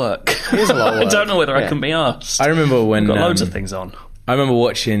lot of work. It is a lot of work. I don't know whether I can be arsed. I remember when... I've got loads of things on. I remember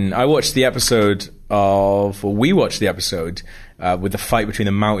I watched the episode we watched the episode with the fight between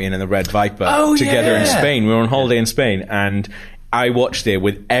the Mountain and the Red Viper together in Spain. We were on holiday in Spain, and I watched it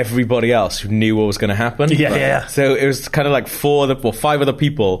with everybody else who knew what was going to happen. Yeah. So it was kind of like 5 other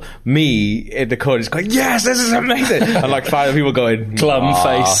people, me in the corner just going, yes, this is amazing. And like 5 other people going,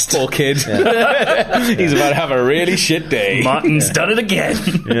 glum-faced. Poor kid. He's about to have a really shit day. Martin's done it again.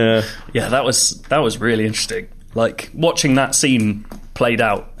 Yeah, that was really interesting. Like, watching that scene played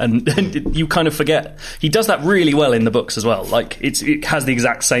out, and you kind of forget. He does that really well in the books as well. Like, it has the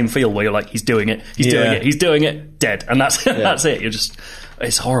exact same feel where you're like, he's doing it, dead, and that's that's it. You're just,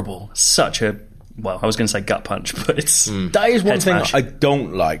 it's horrible. Such a, well, I was going to say gut punch, but it's that is one thing I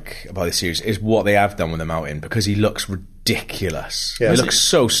don't like about this series is what they have done with the Mountain, because he looks ridiculous. He looks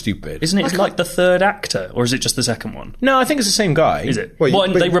so stupid. Isn't it like the third actor, or is it just the second one? No, I think it's the same guy. Is it?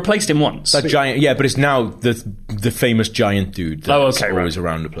 They replaced him once. That giant, but it's now the famous giant dude that's always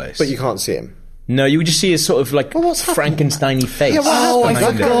around the place. But you can't see him. No, you would just see his sort of like Frankenstein-y face. Yeah, what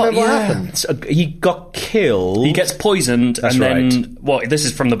happened? He got killed. He gets poisoned, and then this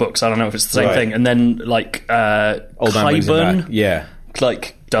is from the books. I don't know if it's the same thing. And then like Qyburn,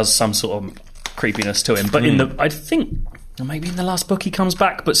 like does some sort of creepiness to him. But I think maybe in the last book he comes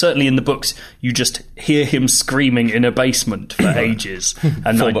back, but certainly in the books you just hear him screaming in a basement for ages,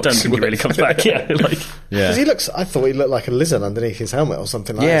 and I don't think he really comes back. Because he looks. I thought he looked like a lizard underneath his helmet or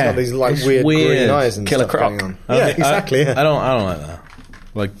something like that. He's got these like weird green eyes and Killer stuff Croc. going on. Yeah, exactly. I don't like that.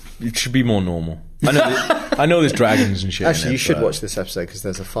 Like, it should be more normal. I know there's dragons and shit. Actually, you should watch this episode because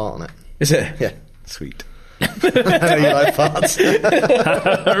there's a fart on it. Is it? Yeah, sweet. I know you like farts.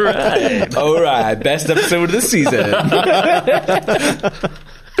 All right. Best episode of the season.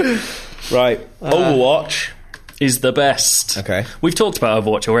 Right. Overwatch is the best. Okay. We've talked about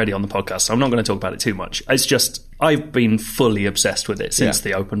Overwatch already on the podcast, so I'm not going to talk about it too much. It's just, I've been fully obsessed with it since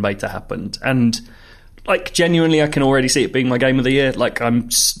the open beta happened. And, like, genuinely, I can already see it being my game of the year. Like,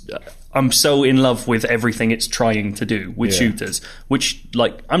 I'm so in love with everything it's trying to do with shooters, which,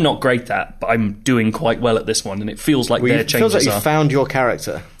 like, I'm not great at, but I'm doing quite well at this one, and it feels like their changes feels like you found your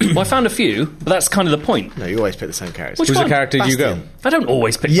character. Well, I found a few, but that's kind of the point. No, you always pick the same character. Who's the character did you go? I don't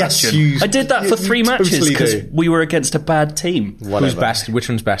always pick Bastion. I did that for 3 matches because we were against a bad team. Who's Bastion? Which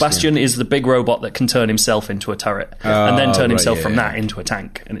one's Bastion? Bastion is the big robot that can turn himself into a turret and then turn himself from that into a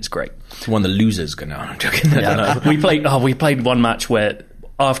tank, and it's great. It's one of the losers go, no, I'm joking. No. We played one match where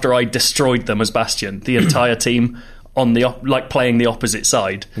after I destroyed them as Bastion, the entire team on the playing the opposite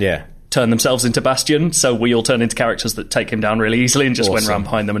side turned themselves into Bastion, so we all turned into characters that take him down really easily and just went around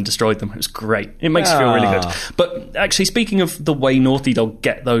behind them and destroyed them. It was great. It makes you feel really good. But actually, speaking of the way Naughty Dog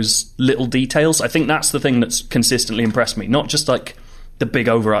get those little details, I think that's the thing that's consistently impressed me. Not just like the big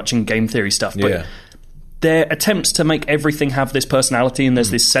overarching game theory stuff, but their attempts to make everything have this personality and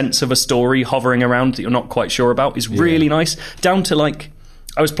there's this sense of a story hovering around that you're not quite sure about is really nice. Down to, like,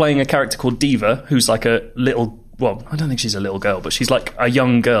 I was playing a character called Diva, who's like a little... Well, I don't think she's a little girl, but she's like a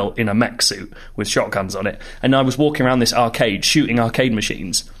young girl in a mech suit with shotguns on it. And I was walking around this arcade, shooting arcade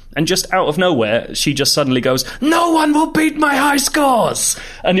machines. And just out of nowhere, she just suddenly goes, "No one will beat my high scores!"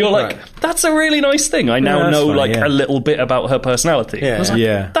 And you're like, that's a really nice thing. I now know a little bit about her personality. I was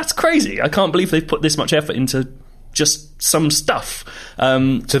like, that's crazy. I can't believe they've put this much effort into just some stuff.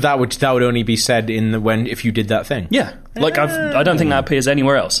 So that would only be said if you did that thing. Yeah. Like, I don't think that appears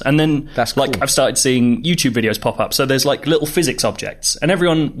anywhere else. And then, that's cool. I've started seeing YouTube videos pop up. So there's, like, little physics objects. And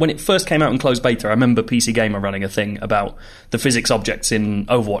everyone, when it first came out in closed beta, I remember PC Gamer running a thing about the physics objects in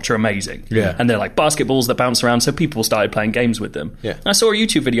Overwatch are amazing. Yeah. And they're like basketballs that bounce around, so people started playing games with them. Yeah. And I saw a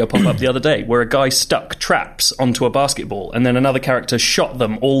YouTube video pop up the other day where a guy stuck traps onto a basketball, and then another character shot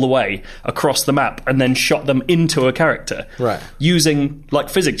them all the way across the map, and then shot them into a character. Right. Using, like,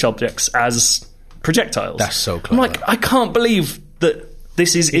 physics objects as projectiles. That's so clever. I'm like, I can't believe that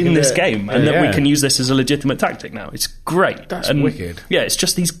this is in this game and that we can use this as a legitimate tactic now. It's great. That's wicked. Yeah, it's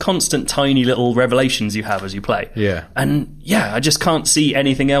just these constant tiny little revelations you have as you play. Yeah. And I just can't see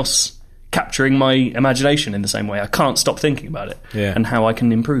anything else capturing my imagination in the same way. I can't stop thinking about it and how I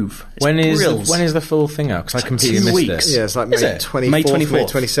can improve. When is the full thing out? Because I completely missed this. Yeah, it's like May 24th, May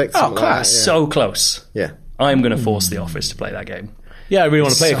 26th. Oh, class. So close. Yeah. I'm going to force The Office to play that game. Yeah, I really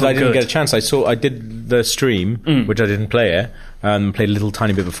want to play it because I didn't get a chance. I did the stream, which I didn't play it, and played a little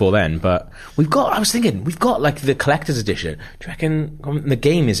tiny bit before then. But we've got like the collector's edition. Do you reckon the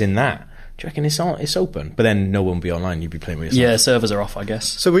game is in that? Do you reckon it's open? But then no one will be online. You'd be playing with yourself. Yeah, servers are off, I guess.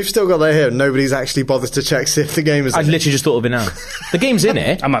 So we've still got that here. Nobody's actually bothered to check see if the game is. I literally just thought of it now. The game's in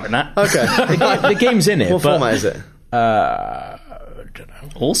it. I'm having that. Okay. The game's in it. What format is it? I don't know.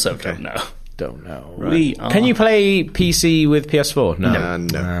 Also, don't know. Don't know. Right. Can you play PC with PS4? No.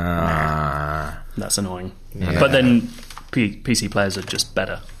 That's annoying. Yeah. But then PC players are just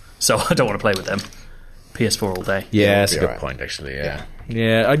better, so I don't want to play with them. PS4 all day. Yeah, that's a good point, actually. Yeah.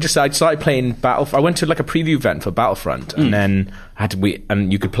 I started playing I went to like a preview event for Battlefront, and then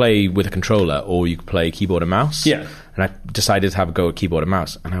and you could play with a controller or you could play keyboard and mouse. Yeah. And I decided to have a go at keyboard and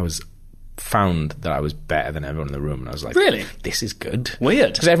mouse, and I found that I was better than everyone in the room, and I was like, really? This is good.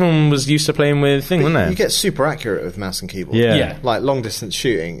 Weird. Because everyone was used to playing with things, wasn't they? You get super accurate with mouse and keyboard. Yeah. Like long distance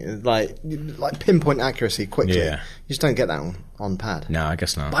shooting, like pinpoint accuracy quickly. Yeah. You just don't get that on pad. No, I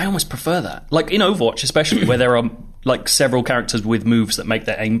guess not. But I almost prefer that. Like in Overwatch especially, where there are like several characters with moves that make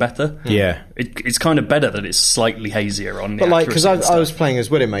their aim better. Yeah. It's kind of better that it's slightly hazier on the But like, because I was playing as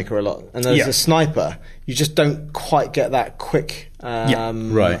Widowmaker a lot, and there's a sniper, you just don't quite get that quick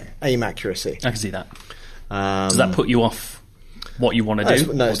aim accuracy. I can see that. Does that put you off what you want to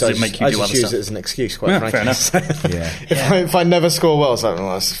do? No, or does it make you do other stuff? I just use it as an excuse, quite frankly. Fair enough. If I never score well, it's like,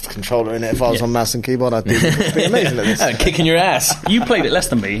 that's controller in it. If I was on mouse and keyboard, I'd be amazing at this. Kicking your ass. You played it less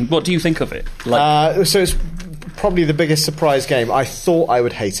than me. What do you think of it? So it's probably the biggest surprise game. I thought I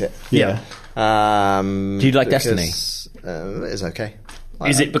would hate it. Yeah. Do you like Destiny? It's okay.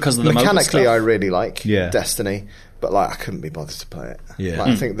 Is it because of the mechanically? I really like Destiny, but I couldn't be bothered to play it. Yeah.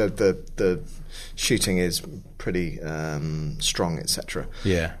 I think that the shooting is pretty strong, etc.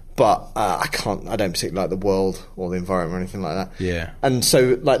 Yeah. But I don't particularly like the world or the environment or anything like that. Yeah. And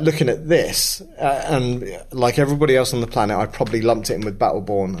so, looking at this, and like everybody else on the planet, I probably lumped it in with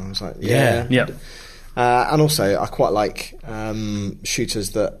Battleborn. I was like, yeah. And also, I quite like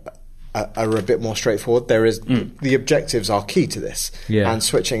shooters that are a bit more straightforward. There is the objectives are key to this, and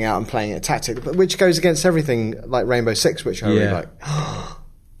switching out and playing it tactic, which goes against everything like Rainbow Six, which I really like.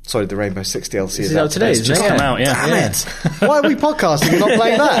 Sorry, the Rainbow Six DLC is out today. It's just come out. Damn it! Why are we podcasting and not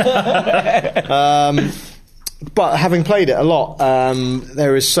playing that? But having played it a lot,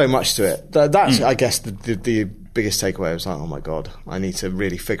 there is so much to it. That's, I guess, the biggest takeaway. Was like, oh my god, I need to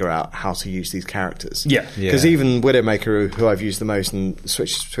really figure out how to use these characters. Yeah. Because even Widowmaker, who I've used the most, and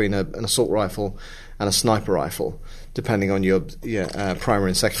switches between an assault rifle and a sniper rifle, depending on your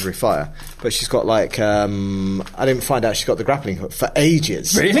primary and secondary fire. But she's got I didn't find out she's got the grappling hook for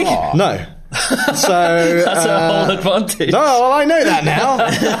ages. Really? No. So that's a whole advantage. No, well, I know that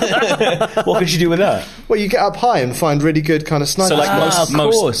now. What could you do with that? Well, you get up high and find really good kind of snipers. So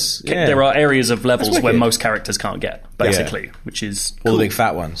most there are areas of levels where most characters can't get, basically, which is all the big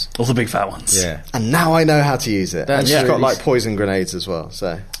fat ones. All the big fat ones. Yeah. And now I know how to use it. And she's got poison grenades as well.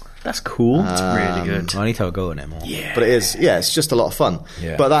 So that's cool. It's really good. I need to have a go on it more. Yeah. But it is, it's just a lot of fun.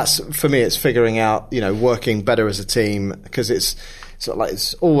 Yeah. But that's, for me, it's figuring out, working better as a team, because it's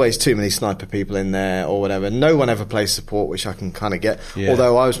always too many sniper people in there or whatever. No one ever plays support, which I can kind of get. Yeah.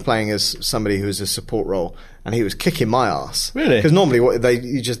 Although I was playing as somebody who was a support role, and he was kicking my ass. Really? Because normally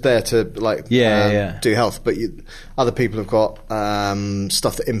you're just there to do health, but other people have got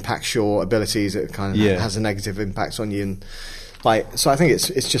stuff that impacts your abilities. It kind of has a negative impact on you. And so I think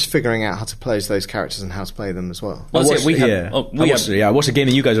it's just figuring out how to play as those characters and how to play them as well. I watched a game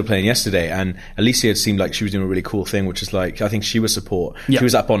that you guys were playing yesterday, and Alicia seemed like she was doing a really cool thing, which is I think she was support. Yeah. She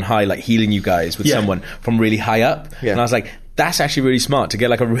was up on high, healing you guys with someone from really high up. Yeah. And I was like, that's actually really smart to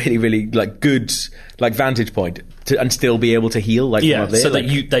get a really, really good vantage point and still be able to heal from up there. So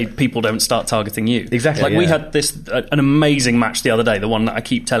that people don't start targeting you. Exactly. We had an amazing match the other day, the one that I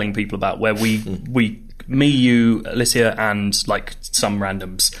keep telling people about, where me, you, Alicia, and some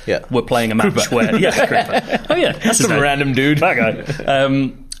randoms were playing a match where Krupa. Oh yeah, that's some random dude. That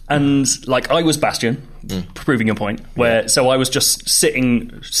guy. And I was Bastion, proving a point. So I was just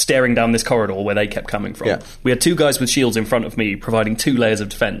staring down this corridor where they kept coming from. Yeah. We had two guys with shields in front of me, providing 2 layers of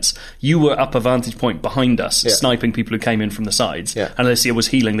defense. You were up a vantage point behind us, sniping people who came in from the sides. Yeah. And Alicia was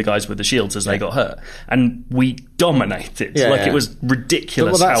healing the guys with the shields as they got hurt. And we dominated. It was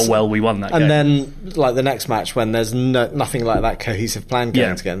ridiculous how well we won that game. And then, the next match, when there's nothing like that cohesive plan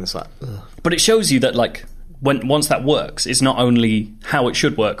going together, it's ugh. But it shows you that, once that works, it's not only how it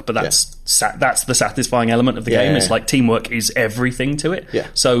should work, but that's the satisfying element of the game. It's teamwork is everything to it. Yeah.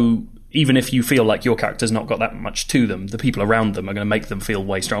 So even if you feel like your character's not got that much to them, the people around them are going to make them feel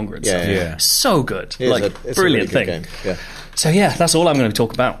way stronger and stuff. Yeah. So good. It's brilliant thing. Game. Yeah. So that's all I'm going to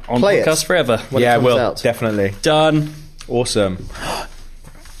talk about on Podcast Forever. Yeah, well, definitely. Done. Awesome.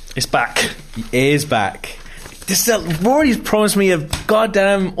 It's back. It is back. Rory's promised me a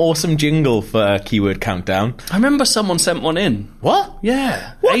goddamn awesome jingle for Keyword Countdown. I remember someone sent one in. What?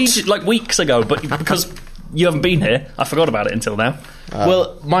 Yeah. What? Weeks ago, but because you haven't been here, I forgot about it until now.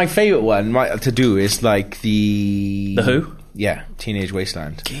 Well, my favourite one to do is the Who? Yeah, Teenage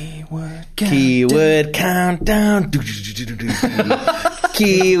Wasteland. Keyword Countdown.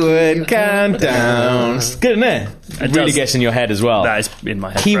 Keyword Countdown. It's good, isn't it? It really gets in your head as well. That is in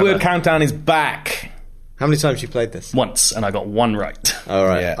my head. Keyword Countdown is back. How many times have you played this? Once, and I got one right. All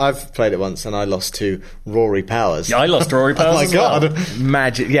right. Yeah. I've played it once, and I lost to Rory Powers. Yeah, I lost to Rory Powers. Oh my God. Well.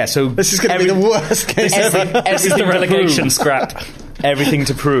 Magic. Yeah, so this is going to be the worst case ever. This is the relegation scrap. Everything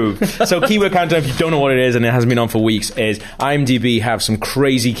to prove. So Keyword Countdown, if you don't know what it is, and it hasn't been on for weeks, is IMDb have some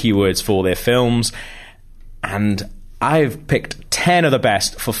crazy keywords for their films, and I've picked 10 of the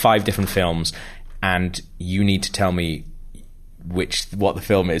best for 5 different films, and you need to tell me what the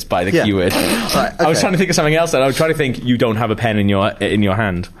film is by the keyword. Right, okay. I was trying to think of something else, and I was trying to think you don't have a pen in your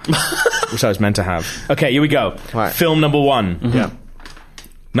hand, which I was meant to have. Okay, here we go. Right. Film number 1. Mm-hmm. Yeah.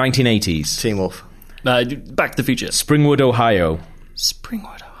 1980s. Teen Wolf. Back to the Future. Springwood, Ohio.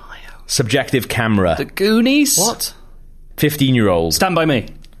 Springwood, Ohio. Subjective Camera. The Goonies. What? 15-year-old. Stand By Me.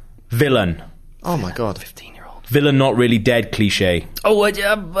 Villain. Oh my God. 15-year-old. Villain Not Really Dead cliche. Oh,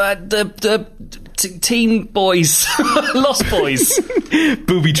 the Teen Boys. Lost Boys.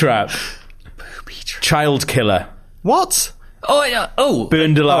 Booby Trap. Child Killer. What? Oh, yeah. Oh.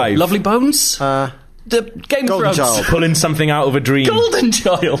 Burned Alive. Lovely Bones. The Game of Thrones. Child. Pulling Something Out of a Dream. Golden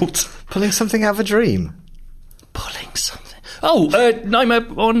Child. Pulling Something Out of a Dream. Pulling something. Oh, Nightmare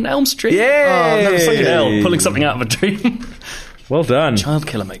on Elm Street. Yeah. Oh, never seen it. Pulling Something Out of a Dream. Well done. Child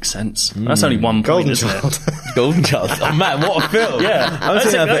Killer makes sense. That's only one point, Golden isn't Child. it? Golden Child. Oh man, what a film. Yeah.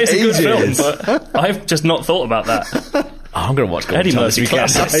 It's a good film, but I've just not thought about that. I'm going to watch Golden Eddie Child Murphy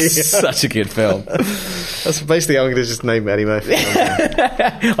classic. It's such a good film. That's basically, I'm going to just name Eddie Murphy.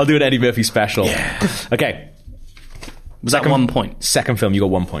 I'll do an Eddie Murphy special. Yeah. Okay. Was that 1 point? Second film, you got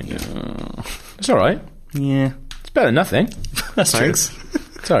 1 point. It's all right. Yeah. It's better than nothing. That's Thanks. true.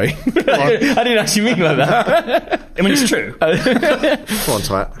 Sorry. I didn't actually mean like that. I mean, it's true. Come on,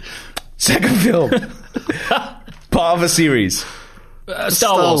 twat. Second film. Part of a series.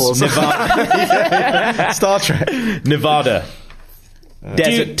 Star Wars. Nevada. Star Trek. Nevada.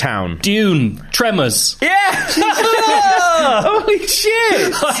 Desert Town. Dune. Tremors. Yeah! Holy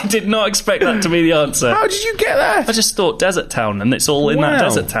shit! I did not expect that to be the answer. How did you get that? I just thought Desert Town, and it's all in that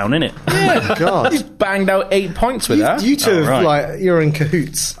Desert Town, innit? Oh my God. He's banged out 8 points with that. You two, you're in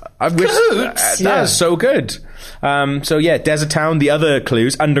cahoots. I wish that is so good. So yeah, Desert Town. The other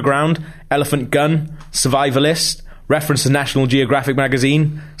clues: Underground, Elephant Gun, Survivalist, reference to National Geographic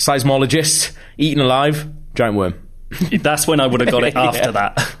magazine, Seismologist, Eaten Alive, Giant Worm. That's when I would have got it after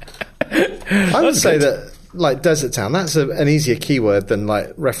that. I would say that, like, Desert Town, that's an easier keyword than,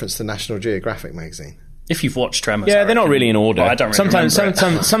 like, reference to National Geographic magazine. If you've watched Tremors. Yeah, they're not really in order. Well, I don't really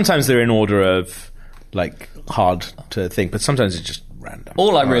sometimes they're in order of, like, hard to think, but sometimes it's just random.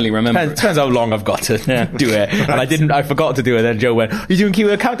 All I really remember... Depends how long I've got to do it. And I forgot to do it, then Joe went, "You're doing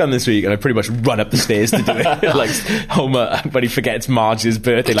Keyword Countdown this week?" And I pretty much run up the stairs to do it. Like Homer, when he forgets Marge's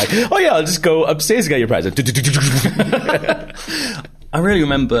birthday, like, "Oh yeah, I'll just go upstairs and get your present." I really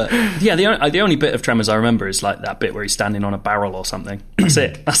remember... Yeah, the only bit of Tremors I remember is, like, that bit where he's standing on a barrel or something. That's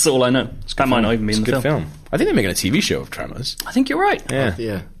it. That's all I know. That might not even be in the film. I think they're making a TV show of Tremors. I think you're right. Yeah.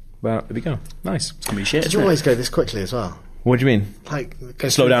 Yeah. Well, there we go. Nice. It's going to be shit. Did you always go this quickly as well? What do you mean? Like,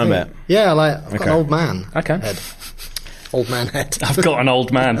 slow down a bit. Yeah, like, I've got an old man head. Old man head. I've got an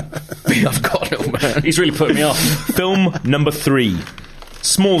old man. I've got an old man. He's really putting me off. Film number 3.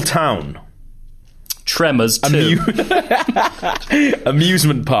 Small Town. Tremors 2.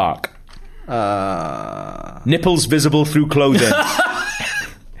 Amusement park. Nipples visible through clothing.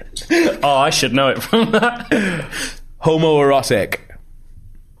 Oh, I should know it from that. Homoerotic.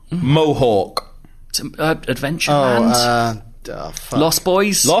 Mohawk. Adventure Land. Lost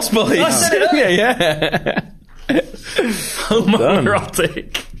Boys. Lost Boys. Yeah.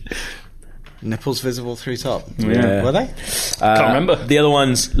 Homoerotic. Nipples visible through top. Yeah. Were they? Can't remember. The other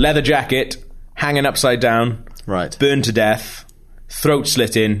ones: Leather Jacket, Hanging Upside Down, right, Burned to Death, Throat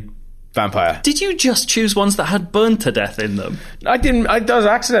Slitting, Vampire. Did you just choose ones that had burned to death in them? I didn't. That was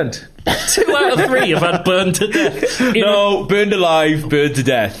an accident. 2 out of 3 have had burned to death. No, Burned Alive, Burned to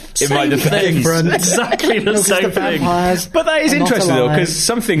Death. In my defense, exactly the same thing. But that is interesting though, because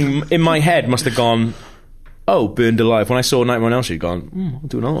something in my head must have gone, "Oh, Burned Alive." When I saw Nightmare on Elm Street, gone, "I'll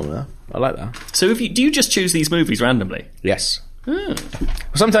do another one there. I like that." So, do you just choose these movies randomly? Yes.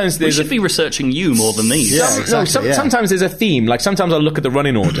 Sometimes we should be researching you more than these. Yeah, exactly, sometimes there's a theme. Like sometimes I'll look at the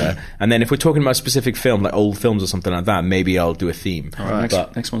running order, and then if we're talking about a specific film, like old films or something like that, maybe I'll do a theme. All right,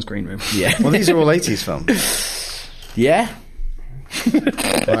 next one's Green Room. Yeah. Well, these are all 80s films. Yeah.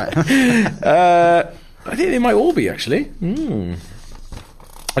 Right. I think they might all be actually.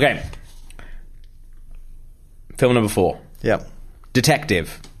 Okay. Film number 4. Yep.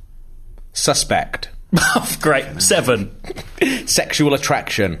 Detective. Suspect. Great. 7. Sexual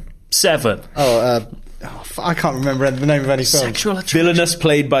attraction. 7. Oh, I can't remember the name of any film. Sexual attraction. Villainous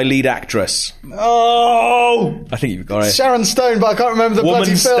played by lead actress. Oh! I think you've got it. Sharon Stone, but I can't remember the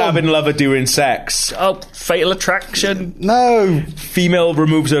bloody Woman film. stabbing lover during sex. Oh, Fatal Attraction. No. Female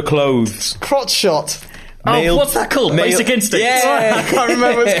removes her clothes. Crotch shot. Male, what's that called? Basic Instinct. Yeah. I can't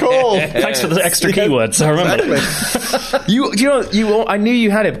remember what it's called. Thanks for the extra keywords. I remember. Exactly. I knew you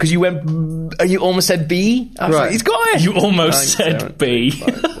had it because you went. You almost said B. I was like, he's got it. You almost said B.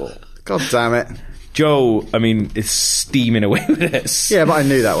 God damn it. Joe, I mean, is steaming away with this. Yeah, but I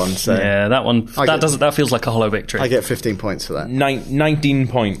knew that one. So yeah, that one. That feels like a hollow victory. I get 15 points for that. 19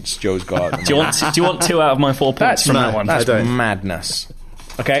 points. Joe's got. do you want 2 out of my 4 points from that one? That's madness.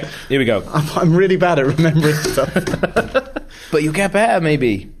 Okay, here we go. I'm really bad at remembering stuff. But you get better,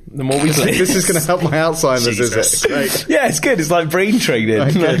 maybe. The more we play. This is going to help my Alzheimer's, is it? Great. Yeah, it's good. It's like brain training.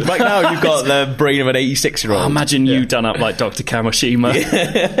 Right now, you've got the brain of an 86-year-old. Imagine you done up like Dr. Kamishima.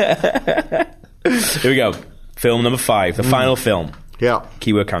 Here we go. Film number 5, the final film. Yeah.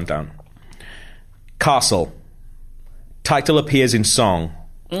 Keyword countdown. Castle. Title appears in song.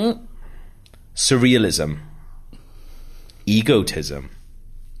 Surrealism. Egotism.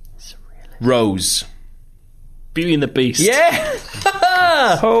 Rose. Beauty and the Beast. Yeah!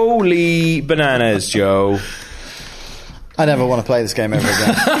 Holy bananas, Joe. I never want to play this game ever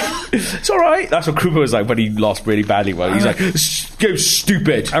again. It's alright. That's what Krupa was like when he lost really badly. Well, he's like, "Go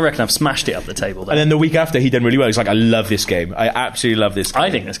stupid." I reckon I've smashed it up the table there. And then the week after, he done really well. He's like, I love this game. I absolutely love this game. I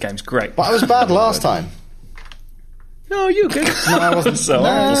think this game's great. But I was bad last time. No, you good. No, I wasn't. So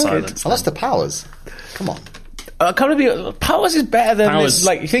silence. I lost to Powers. Come on. Powers is better than this.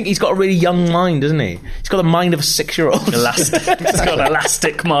 Like, you think he's got a really young mind, doesn't he? He's got the mind of a 6-year-old. Elastic. He's got an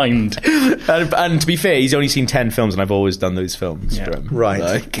elastic mind. And to be fair, he's only seen 10 films, and I've always done those films for him. Right.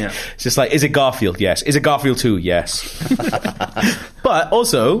 Like, it's just like, is it Garfield? Yes. Is it Garfield 2? Yes. But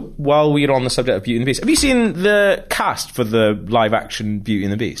also, while we're on the subject of Beauty and the Beast, have you seen the cast for the live-action Beauty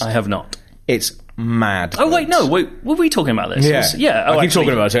and the Beast? I have not. It's mad. Oh, wait, no. Were we talking about this? Yeah. I keep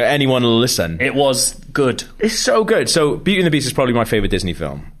talking about it, so anyone will listen. It was good. It's so good. So, Beauty and the Beast is probably my favourite Disney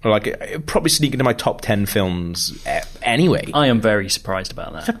film. Like, it probably sneak into my top 10 films anyway. I am very surprised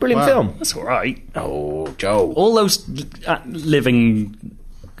about that. It's a brilliant film. That's all right. Oh, Joe. All those living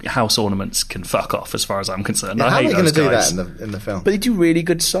house ornaments can fuck off as far as I'm concerned. Yeah, I how are hate they going to do guys. that in the film? But they do really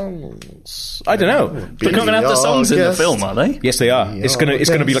good songs. I don't know. They're not going to have the songs in the film, are they? Yes, they are. It's going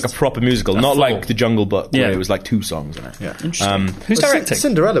to be like a proper musical, not like The Jungle Book, where it was like 2 songs in it. Yeah. Interesting. Who's directing?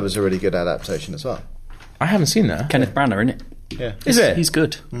 Cinderella was a really good adaptation as well. I haven't seen that. Kenneth Branagh, isn't it? Yeah. Is it? He's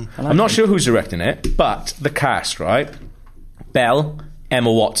good. I'm not sure who's directing it, but the cast, right? Belle,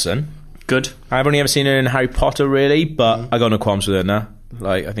 Emma Watson. Good. I've only ever seen her in Harry Potter, really, but I got no qualms with her now.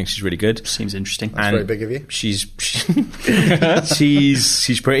 Like, I think she's really good. Seems interesting. That's very big of you. She's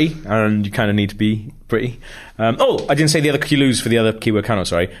pretty, and you kind of need to be pretty. I didn't say the other clues for the other keyword count.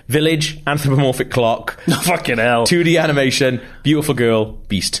 Sorry. Village, anthropomorphic clock. Fucking hell. 2D animation, beautiful girl,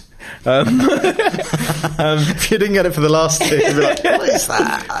 beast. If you didn't get it for the last 2, you'd be like, what is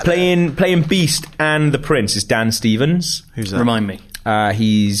that? Playing Beast and the Prince is Dan Stevens. Who's that? Remind me.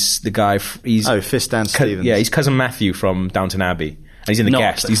 He's the guy. Fist Dan Stevens. Yeah, he's cousin Matthew from Downton Abbey. And he's in the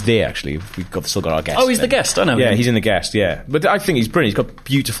guest. He's there, actually. Still got our guest. Oh, he's the guest. I know. Yeah, he's in the guest. Yeah, but I think he's brilliant. He's got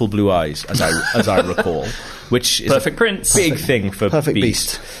beautiful blue eyes, as I recall, which is Perfect Prince. Big thing for Perfect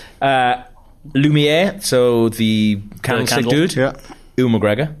Beast. Lumiere, so the candlestick dude. Yeah. Ewan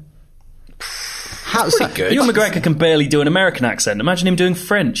McGregor. How's that good? Ewan McGregor can barely do an American accent. Imagine him doing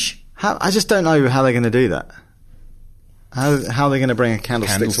French. I just don't know how they're going to do that. How are they going to bring a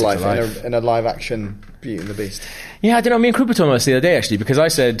candlestick to life in a live action Beauty and the Beast? Yeah, I don't know. Me and Krupa talked about this the other day, actually, because I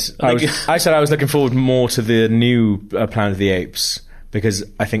said I was looking forward more to the new Planet of the Apes, because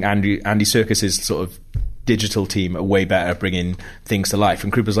I think Andy Serkis's sort of digital team are way better at bringing things to life.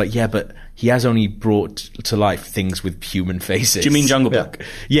 And Krupa's like, yeah, but he has only brought to life things with human faces. Do you mean Jungle Book?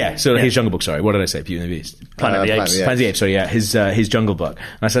 Yeah, his Jungle Book, sorry. What did I say? Beauty and the Beast? Planet of the Apes. Planet of the Apes, sorry, yeah. His Jungle Book.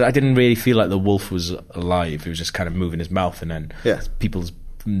 And I said, I didn't really feel like the wolf was alive. He was just kind of moving his mouth, and then people's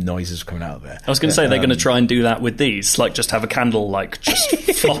noises coming out of it. I was going to say they're going to try and do that with these, like just have a candle like just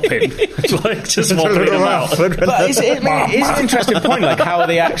flopping, like just wobbling them out. But it's an interesting point. Like, how are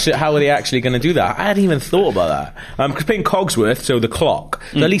they actually going to do that? I hadn't even thought about that. Because playing Cogsworth, so the clock,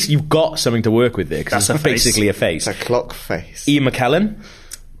 so at least you've got something to work with there, because it's basically a face. It's a clock face. Ian McKellen.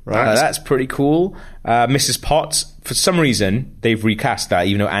 Right. That's pretty cool. Mrs. Potts, for some reason, they've recast that,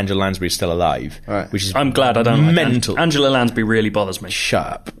 even though Angela Lansbury is still alive. Right. Which is I'm glad I don't mental. Like Angela Lansbury really bothers me. Shut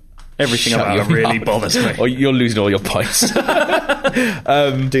up. Everything about her really bothers me. Or you're losing all your points.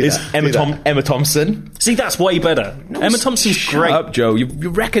 is Emma Thompson. See, that's way better. No, Emma Thompson's great. Shut up, Joe. You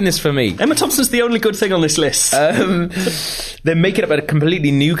reckon this for me. Emma Thompson's the only good thing on this list. They're making up a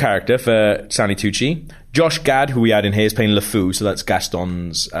completely new character for Stanley Tucci. Josh Gad, who we had in here, is playing LeFou, so that's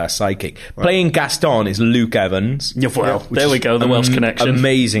Gaston's sidekick. Right. Playing Gaston is Luke Evans. Yeah, well, there we go, the Welsh connection.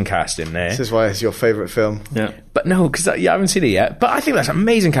 Amazing casting there. This is why it's your favourite film. Yeah. But no, because I haven't seen it yet. But I think that's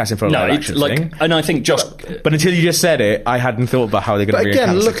amazing casting for a live action thing. And I think Josh... But until you just said it, I hadn't thought about how they're going to bring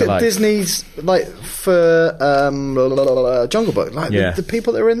again, look at Disney's, for Jungle Book. The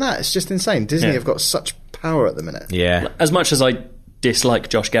people that are in that, it's just insane. Disney have got such power at the minute. Yeah. As much as I dislike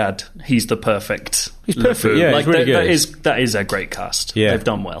Josh Gad, he's the perfect. He's perfect. Yeah, he's really good. That is a great cast. Yeah. They've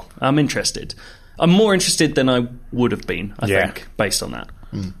done well. I'm interested. I'm more interested than I would have been, I think, based on that.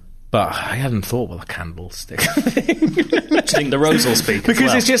 But I hadn't thought about the candlestick. Do you think the rose will speak?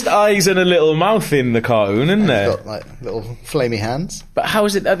 Because it's just eyes and a little mouth in the cartoon, isn't there? It's got little flamey hands. But how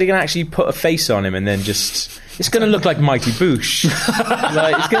is it? Are they going to actually put a face on him and then just? It's going to look like Mighty Boosh.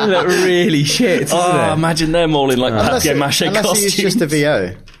 It's going to look really shit. Isn't it? Imagine them all in papier-mâché costumes. Unless he's just a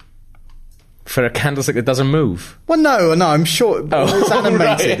VO. For a candlestick that doesn't move? Well, no, I'm sure. It's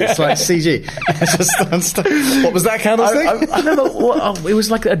animated. Right. It's like CG. What was that candlestick? I remember. It was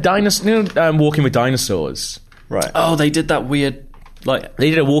like a dinosaur. Walking with Dinosaurs. Right. Oh, they did that weird. They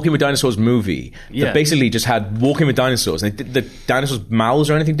did a Walking with Dinosaurs movie that basically just had Walking with Dinosaurs, and the dinosaurs' mouths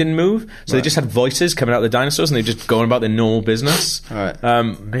or anything didn't move, so they just had voices coming out of the dinosaurs, and they just going about their normal business. Right.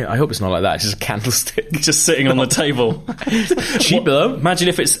 I hope it's not like that. It's just a candlestick just sitting on the table. Cheap though. Imagine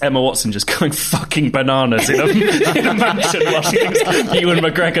if it's Emma Watson just going fucking bananas in a mansion while she thinks Ewan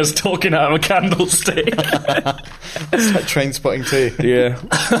McGregor's talking out of a candlestick. It's like Trainspotting too. Yeah.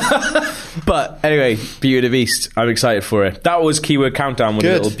 But anyway, Beauty and the Beast. I'm excited for it. That was Keyword Countdown with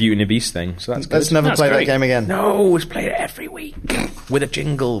a little Beauty and the Beast thing. So that's good. Let's never play that game again. No, let's play it every week with a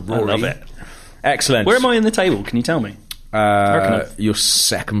jingle. Rory. I love it. Excellent. Where am I in the table? Can you tell me? You're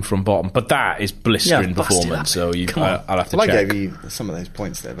second from bottom, but that is blistering performance. So I'll have to check. I gave you some of those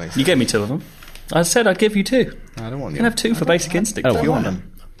points there, basically. You gave me 2 of them. I said I'd give you 2. I don't want you. You can have 2 for Basic Instinct. If you want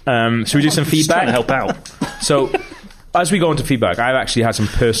them. Should we do some feedback? Trying to help out. So, as we go into feedback, I've actually had some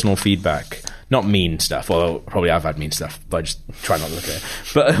personal feedback. Not mean stuff, although probably I've had mean stuff, but I just try not to look at it.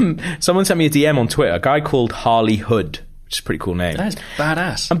 But someone sent me a DM on Twitter, a guy called Harley Hood, which is a pretty cool name. That is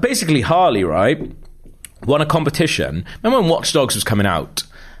badass. And basically Harley, right, won a competition. Remember when Watch Dogs was coming out?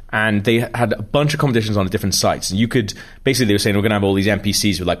 And they had a bunch of competitions on different sites. And you could, basically they were saying we're going to have all these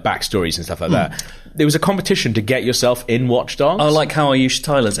NPCs with like backstories and stuff like that. There was a competition to get yourself in Watch Dogs. Oh, like how Ayush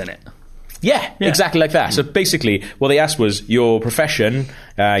Tyler's in it. Yeah, exactly like that. So basically, what they asked was your profession,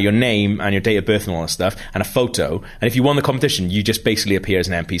 your name, and your date of birth and all that stuff, and a photo. And if you won the competition, you just basically appear as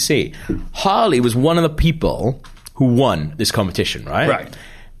an NPC. Harley was one of the people who won this competition, right? Right.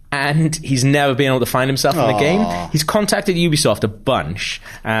 And he's never been able to find himself in the game. He's contacted Ubisoft a bunch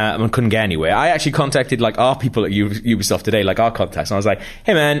and couldn't get anywhere. I actually contacted like our people at Ubisoft today, like our contacts, and I was like,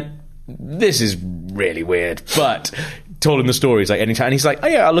 hey man, this is really weird, but told him the stories like anytime, and he's like, oh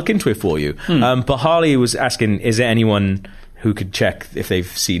yeah, I'll look into it for you. But Harley was asking, is there anyone who could check if they've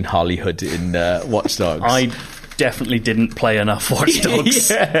seen Harley Hood in Watch Dogs? I definitely didn't play enough Watch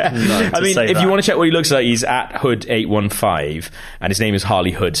Dogs. I mean, if you want to check what he looks like, he's at Hood815, and his name is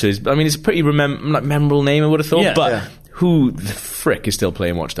Harley Hood. So it's a pretty memorable name, I would have thought. But who the frick is still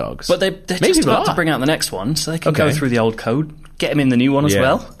playing Watch Dogs? But they're just about to bring out the next one, so they can go through the old code, get him in the new one as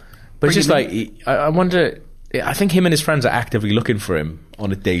well. But it's just like, I wonder, I think him and his friends are actively looking for him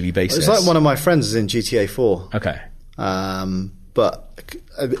on a daily basis. It's like one of my friends is in GTA 4. Okay. But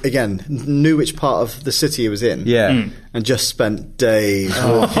again, knew which part of the city he was in. Yeah. And just spent days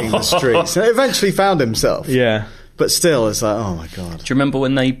walking the streets. And eventually found himself. Yeah. But still, it's like, oh my God. Do you remember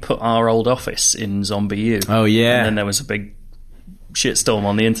when they put our old office in Zombie U? Oh, yeah. And then there was a big shitstorm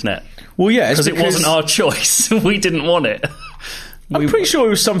on the internet. Well, yeah. Because it wasn't our choice. We didn't want it. I'm pretty sure it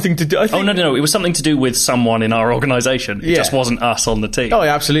was something to do... No. It was something to do with someone in our organisation. It just wasn't us on the team. Oh,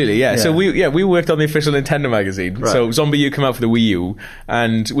 yeah, absolutely, yeah. So we worked on the official Nintendo magazine. Right. So Zombie U came out for the Wii U,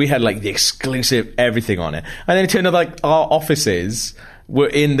 and we had like the exclusive everything on it. And then it turned out like our offices were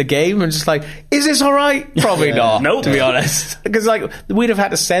in the game, and just like, is this all right? Probably not. Nope. To be honest, because like we'd have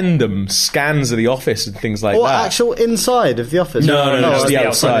had to send them scans of the office and things like that. Or actual inside of the office. No, just the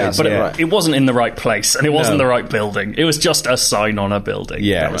outside. But it wasn't in the right place, and it wasn't the right building. It was just a sign on a building.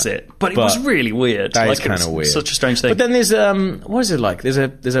 Yeah, that was it. But it was really weird. That is kind of weird. Such a strange thing. But then there's what is it like? There's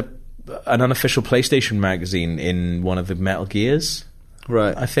an unofficial PlayStation magazine in one of the Metal Gears.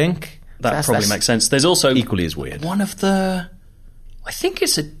 Right. I think that probably makes sense. There's also equally as weird. One of the I think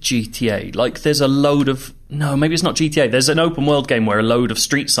it's a GTA. Like, there's a load of... No, maybe it's not GTA. There's an open world game where a load of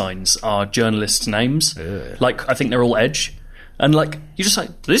street signs are journalists' names. Like, I think they're all Edge. And, like, you're just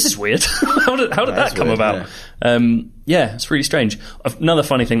like, this is weird. how did that come about? Yeah, it's really strange. Another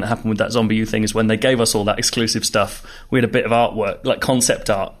funny thing that happened with that ZombiU thing is when they gave us all that exclusive stuff, we had a bit of artwork, like concept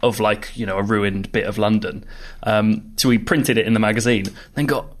art of, like, you know, a ruined bit of London. So we printed it in the magazine, then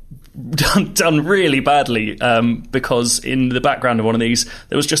got done really badly because in the background of one of these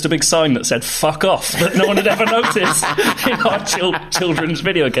there was just a big sign that said "fuck off" that no one had ever noticed in our children's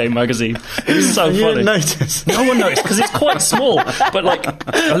video game magazine. It was so funny. You didn't notice? No one noticed because it's quite small, but like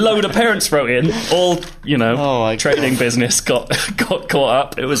a load of parents wrote in, all, you know, trading business got caught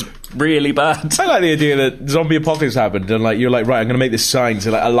up. It was really bad. I like the idea that zombie apocalypse happened and like you're like, right, I'm going to make this sign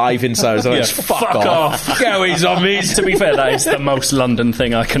to like alive inside. So like, fuck off. Go away, zombies. To be fair, that is the most London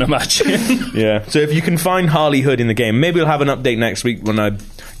thing I can imagine. Yeah. So if you can find Harley Hood in the game, maybe we'll have an update next week when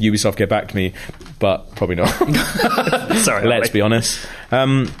Ubisoft get back to me, but probably not. Sorry. Let's be honest.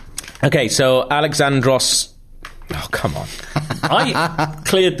 Okay, so Alexandros. Oh, come on. I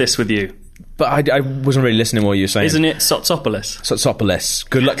cleared this with you. But I wasn't really listening to what you were saying. Isn't it Sotsopoulos? Sotsopoulos.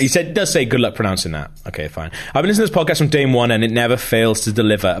 Good luck. He does say good luck pronouncing that. Okay, fine. I've been listening to this podcast from day one and it never fails to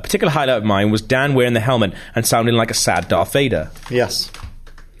deliver. A particular highlight of mine was Dan wearing the helmet and sounding like a sad Darth Vader. Yes.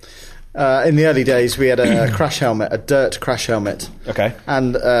 In the early days, we had a crash helmet, a dirt crash helmet. Okay.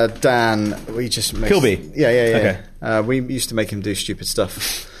 And Dan, we just... Kilby? Yeah. Okay. We used to make him do stupid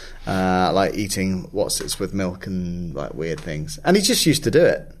stuff. Like eating what's-its with milk and like weird things. And he just used to do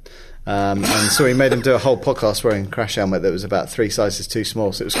it. And so we made him do a whole podcast wearing a crash helmet that was about 3 sizes too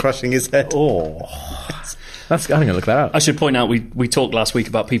small, so it was crushing his head. Oh, I'm going to look that up. I should point out we talked last week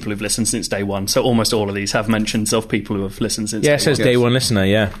about people who've listened since day one, so almost all of these have mentions of people who have listened since day one. Yeah, it says day one listener,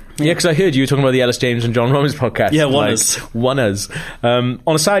 yeah. Yeah, because I heard you were talking about the Ellis James and John Romans podcast. Yeah, Oners.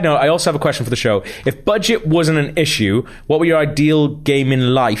 On a side note, I also have a question for the show. If budget wasn't an issue, what would your ideal gaming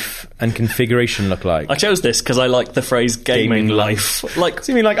life and configuration look like? I chose this because I like the phrase gaming life. Like,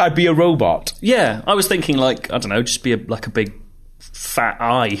 so you mean like I'd be a robot? Yeah, I was thinking like, I don't know, just be like a big fat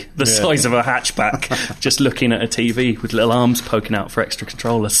eye the size of a hatchback just looking at a TV with little arms poking out for extra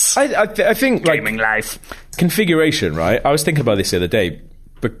controllers. I think gaming life configuration, right? I was thinking about this the other day,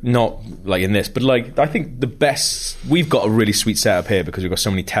 but not like in this, but like I think the best, we've got a really sweet setup here because we've got so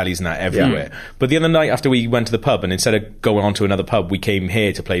many tellies and that everywhere. But the other night after we went to the pub, and instead of going on to another pub, we came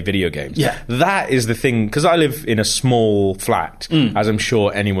here to play video games. That is the thing, because I live in a small flat, as I'm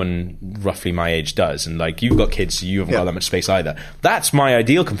sure anyone roughly my age does, and like you've got kids, so you haven't got that much space either. That's my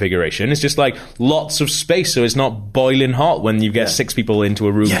ideal configuration. It's just like lots of space, so it's not boiling hot when you get 6 people into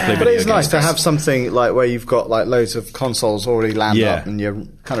a room to play video games. But it's nice to have something like where you've got like loads of consoles already landed up and you're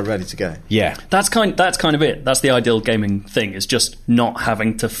kind of ready to go. Yeah. That's kind of it. That's the ideal gaming thing, is just not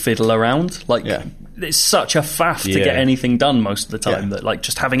having to fiddle around. Like, it's such a faff to get anything done most of the time that like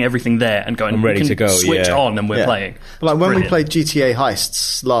just having everything there and going, ready to go, switch on and we're playing. Like when we played GTA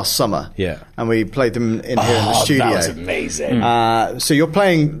Heists last summer, and we played them here in the studio. That was amazing. So you're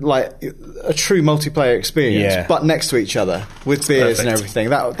playing like a true multiplayer experience, but next to each other with beers and everything.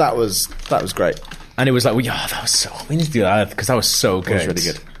 That was great. And it was like, we need to do that because that was so good. It was really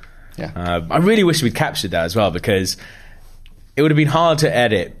good. Yeah. I really wish we'd captured that as well, because it would have been hard to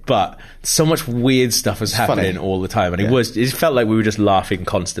edit, but so much weird stuff was happening all the time, and it felt like we were just laughing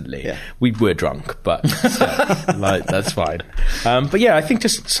constantly. We were drunk, but still, like, that's fine. But yeah, I think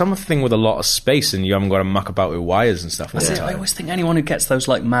just something with a lot of space and you haven't got to muck about with wires and stuff. I always think anyone who gets those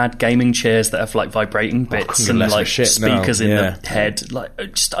like mad gaming chairs that have like vibrating bits and like speakers in the head, like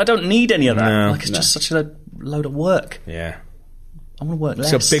I don't need any of that. Like it's just such a load of work. Yeah. I want to work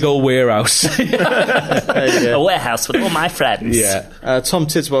less. It's a big old warehouse. A warehouse with all my friends. Tom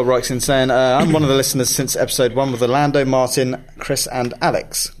Tidswell writes in saying, I'm one of the listeners since episode 1 with Orlando, Martin, Chris and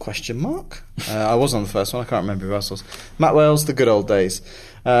Alex. ? I was on the first one. I can't remember who else was. Matt Wales, the good old days.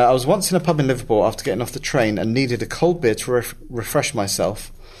 I was once in a pub in Liverpool after getting off the train and needed a cold beer to refresh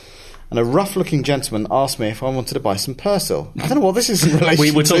myself. And a rough-looking gentleman asked me if I wanted to buy some Persil. I don't know what this is in relation to.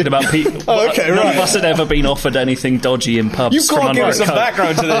 We were talking about people. None of us had ever been offered anything dodgy in pubs. You've got to give us some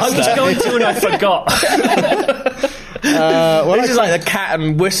background to this. I was going to and I forgot. This is like the Cat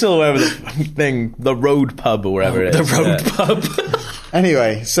and Whistle, whatever the thing, the Road Pub or whatever it is. The Road Pub.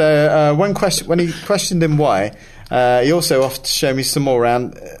 Anyway, so when he questioned him why, he also offered to show me some more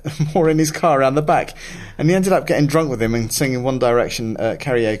in his car around the back. And he ended up getting drunk with him and singing One Direction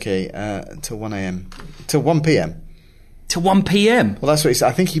karaoke until 1 a.m. Till 1 p.m. To 1 p.m? Well, that's what he said.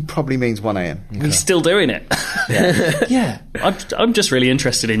 I think he probably means 1 a.m. Okay. He's still doing it. Yeah. I'm just really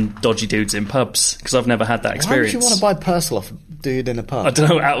interested in dodgy dudes in pubs because I've never had that experience. Why would you want to buy Persil off a dude in a pub? I don't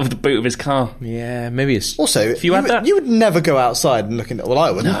know, out of the boot of his car. Yeah, maybe it's... Also, if you had that, you would never go outside and look in... Well,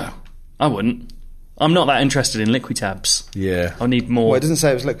 I wouldn't. No, I wouldn't. I'm not that interested in Liquitabs. Yeah. I need more... Well, it doesn't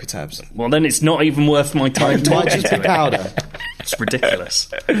say it was Liquitabs. Well, then it's not even worth my time. It might just be powder. It's ridiculous.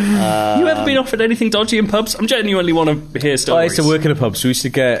 You ever been offered anything dodgy in pubs? I genuinely want to hear stories. I used to work in a pub, so we used to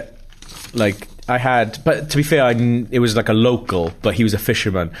get... Like, I had... But to be fair, it was like a local, but he was a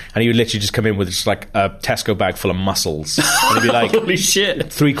fisherman. And he would literally just come in with just like a Tesco bag full of mussels. And he'd be like... Holy shit.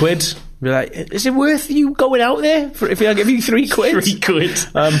 £3. Be like, is it worth you going out there if I give you £3?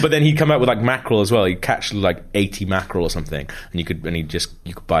 £3. But then he'd come out with like mackerel as well. He'd catch like 80 mackerel or something, and you could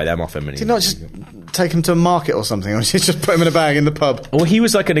buy them off him. And did not just take him to a market or something, or just put him in a bag in the pub? Well, he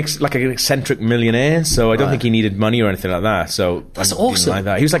was like an eccentric millionaire, so I don't think he needed money or anything like that. So that's awesome. Like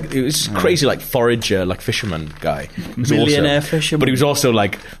that. He was like crazy, like forager, like fisherman guy, millionaire fisherman. But he was also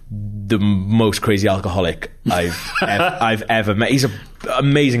like the most crazy alcoholic I've ever met. He's an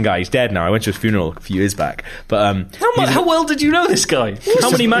amazing guy. He's dead now. I went to his funeral a few years back. But how well did you know this guy? How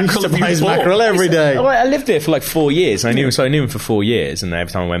many mackerel have you bought? Mackerel every day. I lived there for like 4 years. And I knew him for 4 years, and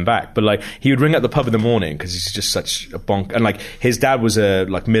every time I went back. But like he would ring up the pub in the morning because he's just such a bonk. And like his dad was a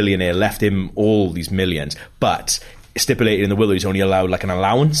like millionaire, left him all these millions, but stipulated in the will that he's only allowed like an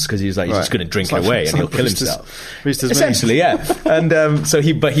allowance because he's just going to drink it away and he'll kill himself. Essentially, yeah. And so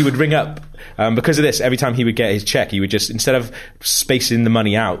he would ring up because of this. Every time he would get his check, he would just, instead of spacing the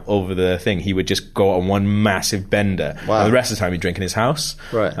money out over the thing, he would just go on one massive bender. Wow. And the rest of the time he'd drink in his house.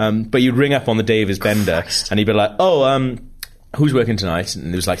 Right. But you'd ring up on the day of his bender and he'd be like, who's working tonight? And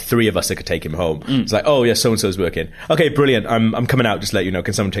there was like 3 of us that could take him home. It's like, oh yeah, so-and-so's working. Okay, brilliant. I'm coming out, just let you know.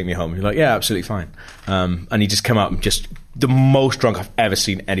 Can someone take me home? You're like, yeah, absolutely fine. And he just come out and just the most drunk I've ever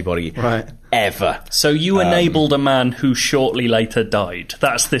seen anybody ever. So you enabled a man who shortly later died.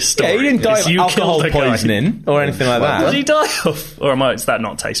 That's this story. Yeah, he didn't die of alcohol poisoning or anything like that. What did he die of? Or is that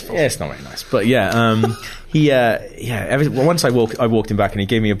not tasteful? Yeah, it's not very nice. But yeah, once I walked him back and he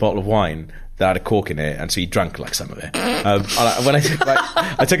gave me a bottle of wine that had a cork in it, and so he drank like some of it. When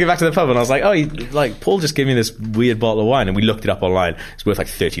I took it back to the pub and I was like, Paul just gave me this weird bottle of wine, and we looked it up online. It's worth like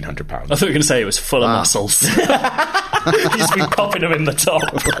 £1,300. I thought you were going to say it was full of mussels. He's been popping them in the top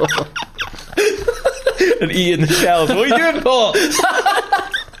and eating the shells. What are you doing, Paul?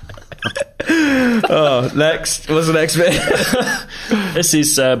 Next. What's the next bit? This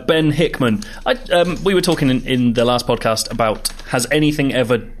is Ben Hickman. We were talking in the last podcast about, has anything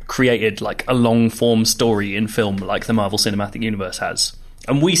ever created like a long form story in film like the Marvel Cinematic Universe has?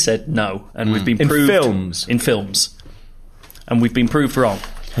 And we said no, and we've been proved in films, and we've been proved wrong.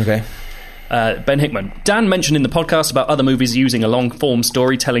 Okay. Ben Hickman. Dan mentioned in the podcast about other movies using a long form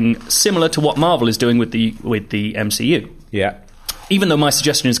storytelling similar to what Marvel is doing with the MCU. Yeah. Even though my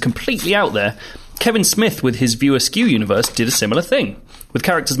suggestion is completely out there, Kevin Smith with his View Askew universe did a similar thing. With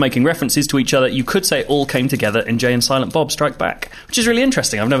characters making references to each other, you could say it all came together in Jay and Silent Bob Strike Back, which is really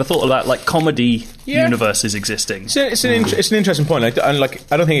interesting. I've never thought about like comedy universes existing. It's an interesting point. I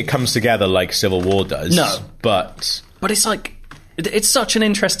don't think it comes together like Civil War does. No, but it's like it's such an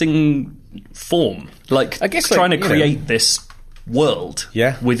interesting form. Like, I guess trying to create this world,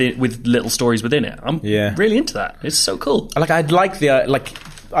 with little stories within it. I'm really into that. It's so cool. I'd like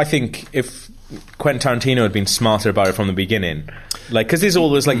I think if Quentin Tarantino had been smarter about it from the beginning, because there's all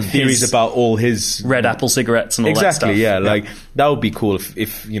those theories about all his red apple cigarettes and all that stuff. That would be cool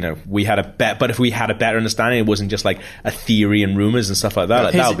if we had a but if we had a better understanding, it wasn't just like a theory and rumors and stuff like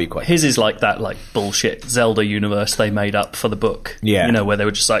that. That would be quite. His is like that bullshit Zelda universe they made up for the book. Yeah, where they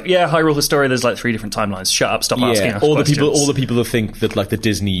were just like, Hyrule Historia, there's 3 different timelines. Shut up, stop asking us questions. All the people that think that the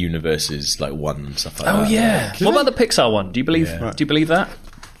Disney universe is one and stuff like that. Oh yeah. What about the Pixar one? Do you believe? Do you believe that?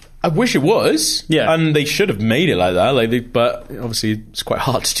 I wish it was. Yeah. And they should have made it like that. But obviously it's quite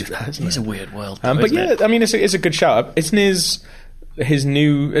hard to do that, isn't it? It's a weird world. Though, but yeah, I mean, it's a good shout. Isn't his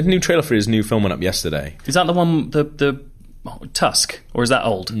new trailer for his new film went up yesterday? Is that the one, the Tusk? Or is that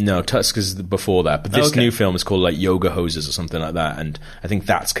old? No, Tusk is before that. But this new film is called Yoga Hoses or something like that. And I think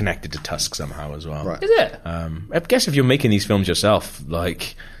that's connected to Tusk somehow as well. Right. Is it? I guess if you're making these films yourself,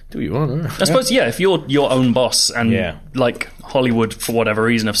 do what you want. I suppose, if you're your own boss and Hollywood, for whatever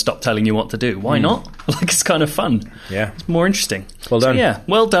reason, have stopped telling you what to do, why not? It's kind of fun. Yeah. It's more interesting. Well done. So,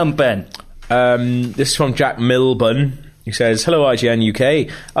 well done, Ben. This is from Jack Milburn. He says, hello, IGN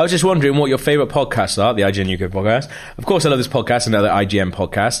UK. I was just wondering what your favourite podcasts are, the IGN UK podcast. Of course, I love this podcast and other IGN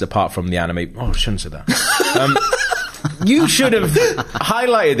podcasts, apart from the anime... Oh, I shouldn't say that. You should have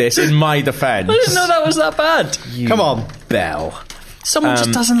highlighted this in my defence. I didn't know that was that bad. Come on, Bell. Someone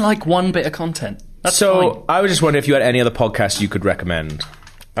just doesn't like one bit of content. That's fine. I was just wondering if you had any other podcasts you could recommend.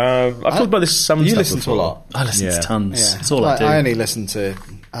 I've talked about this some. You stuff listen before. to a lot. I listen to tons. Yeah. That's all I do. I only listen to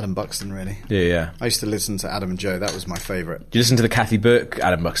Adam Buxton, really. Yeah. I used to listen to Adam and Joe. That was my favourite. Do you listen to the Kathy Burke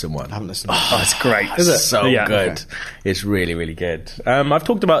Adam Buxton one? I haven't listened. Oh, it's great. Is it? So good. Okay. It's really, really good. I've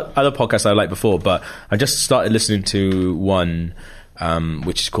talked about other podcasts I liked before, but I just started listening to one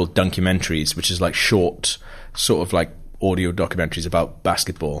which is called Dunkumentaries, which is like short, sort of like audio documentaries about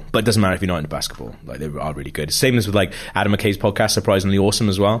basketball, but it doesn't matter if you're not into basketball. Like, they are really good. Same as with like Adam McKay's podcast, Surprisingly Awesome,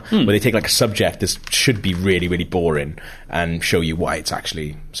 as well, where they take like a subject that should be really, really boring and show you why it's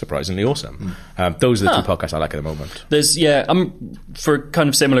actually surprisingly awesome. Those are the two podcasts I like at the moment. I'm for kind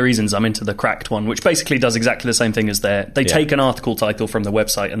of similar reasons. I'm into the Cracked one, which basically does exactly the same thing as they take an article title from the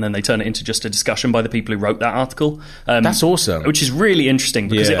website and then they turn it into just a discussion by the people who wrote that article. That's awesome. Which is really interesting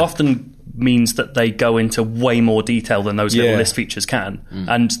because it often means that they go into way more detail than those little list features can,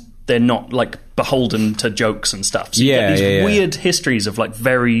 and they're not like beholden to jokes and stuff. So you get these weird histories of like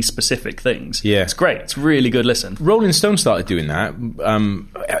very specific things. Yeah, it's great. It's really good listen. Rolling Stone started doing that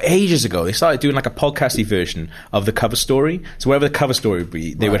ages ago. They started doing like a podcasty version of the cover story. So wherever the cover story would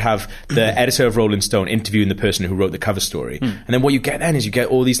be, they would have the editor of Rolling Stone interviewing the person who wrote the cover story. And then what you get then is you get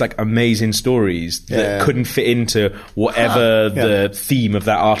all these like amazing stories that couldn't fit into whatever the theme of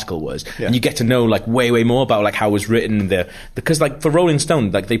that article was. And you get to know like way more about like how it was written there, because like for Rolling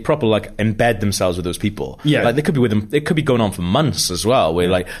Stone, like they proper like embed themselves with those people. Like they could be with them, it could be going on for months as well, where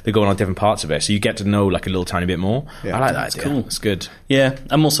like they're going on different parts of it, so you get to know like a little tiny bit more. I like that idea. Cool. It's good.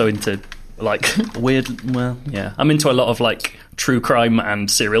 I'm also into like I'm into a lot of like true crime and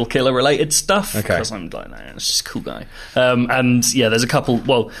serial killer related stuff because I'm like, it's just a cool guy. And there's a couple.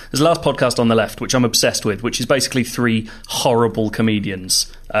 Well, there's the Last Podcast on the Left, which I'm obsessed with, which is basically 3 horrible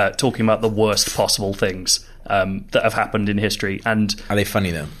comedians talking about the worst possible things that have happened in history. And are they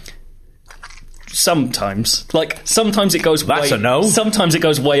funny though? Sometimes it goes. That's a no. Sometimes it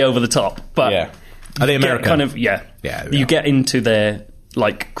goes way over the top. But are they American? Kind of You get into their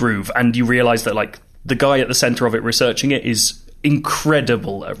like groove, and you realise that like the guy at the centre of it researching it is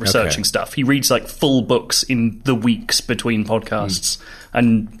incredible at researching stuff. He reads like full books in the weeks between podcasts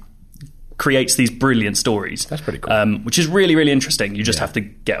and creates these brilliant stories. That's pretty cool. Which is really, really interesting. You just have to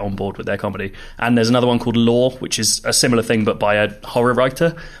get on board with their comedy. And there's another one called Law, which is a similar thing, but by a horror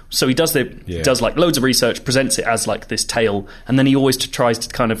writer. So he does does like loads of research, presents it as like this tale, and then he always tries to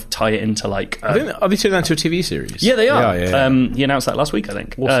kind of tie it into like... are they turning that into a TV series? Yeah, they are. He announced that last week, I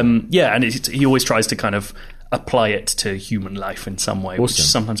think. Awesome. And he always tries to kind of apply it to human life in some way, which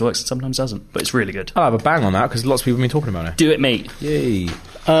sometimes works and sometimes doesn't, but it's really good. I'll have a bang on that because lots of people have been talking about it. Do it, mate. Yay.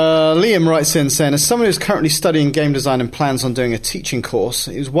 Liam writes in saying, as someone who's currently studying game design and plans on doing a teaching course,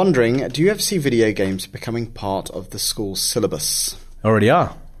 he was wondering, do you ever see video games becoming part of the school's syllabus? Already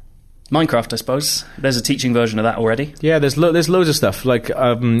are. Minecraft, I suppose. There's a teaching version of that already. Yeah, there's loads of stuff. Like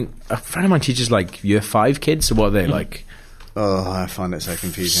a friend of mine teaches like year 5 kids. So what are they like? Oh, I find it so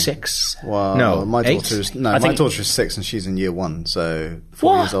confusing. 6? Well, no, my 8? daughter is 6 and she's in year 1, so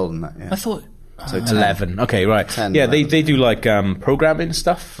 4 years older than that. Yeah. I thought... So 11. Okay, right. 10, yeah, they do like programming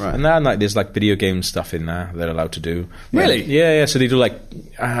stuff, and then like there's like video game stuff in there they're allowed to do. Really? Yeah. So they do like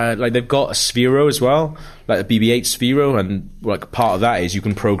they've got a Sphero as well, like a BB-8 Sphero, and like part of that is you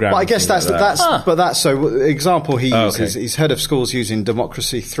can program. But I guess so. Example he uses, he's head of schools using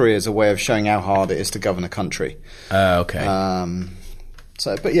Democracy 3 as a way of showing how hard it is to govern a country.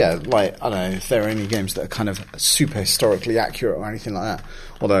 So, but yeah, like, I don't know if there are any games that are kind of super historically accurate or anything like that.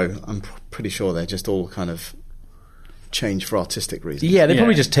 Although I'm pretty sure they're just all kind of changed for artistic reasons. Yeah, they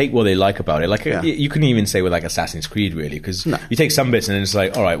probably just take what they like about it. Like, you couldn't even say with like Assassin's Creed, really, because you take some bits and then it's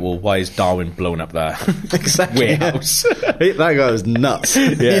like, all right, well, why is Darwin blowing up that warehouse? That guy was nuts.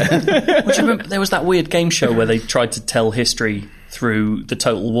 Well, do you remember there was that weird game show where they tried to tell history through the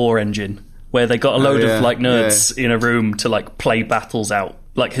Total War engine, where they got a load of like nerds in a room to like play battles out,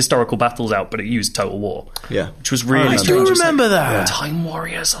 like historical battles out, but it used Total War. Yeah. Which was really strange. I do remember that. Yeah. Time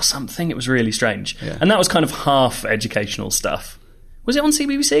Warriors or something. It was really strange. Yeah. And that was kind of half educational stuff. Was it on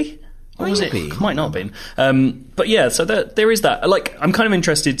CBBC? Or was it? Might not have been. But yeah, so there is that. Like, I'm kind of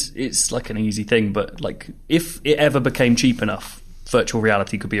interested. It's like an easy thing, but like if it ever became cheap enough, virtual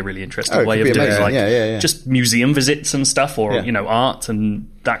reality could be a really interesting way of doing like just museum visits and stuff, or art and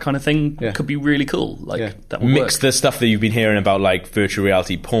that kind of thing could be really cool. Like that would mix work. the stuff that you've been hearing about, like virtual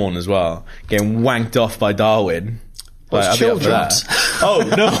reality porn as well, getting wanked off by Darwin. Well, children. Oh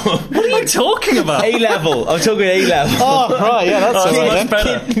no! What are you talking about? A-level. I'm talking A-level. Oh right, yeah, that's much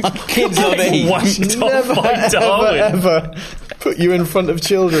better. Kids of age. Wanked off by Darwin. Ever put you in front of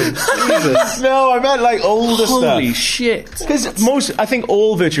children. Jesus. No, I meant like older stuff. Holy shit! Because I think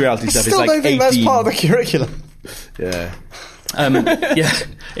all virtual reality stuff is like 18. I still don't think that's part of the curriculum. Yeah. Yeah,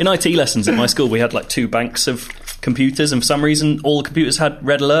 in IT lessons at my school, we had like 2 banks of computers, and for some reason, all the computers had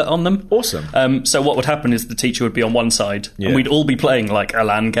Red Alert on them. Awesome. So what would happen is the teacher would be on one side, and we'd all be playing like a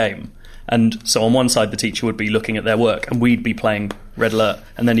LAN game. And so on one side, the teacher would be looking at their work, and we'd be playing Red Alert,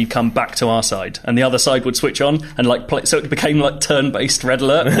 and then he'd come back to our side, and the other side would switch on and like play. So it became like turn-based Red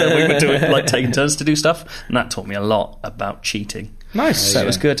Alert. Where we would do it like taking turns to do stuff, and that taught me a lot about cheating. Nice. So it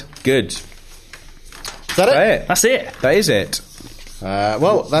was good. Good. Is that it? That's it. That is it.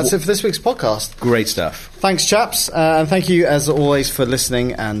 Well, that's it for this week's podcast. Great stuff. Thanks, chaps, and thank you as always for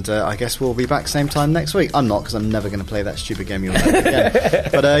listening. And I guess we'll be back same time next week. I'm not, because I'm never going to play that stupid game you're playing again.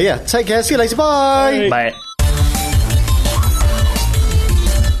 But yeah, take care. See you later. Bye. Bye.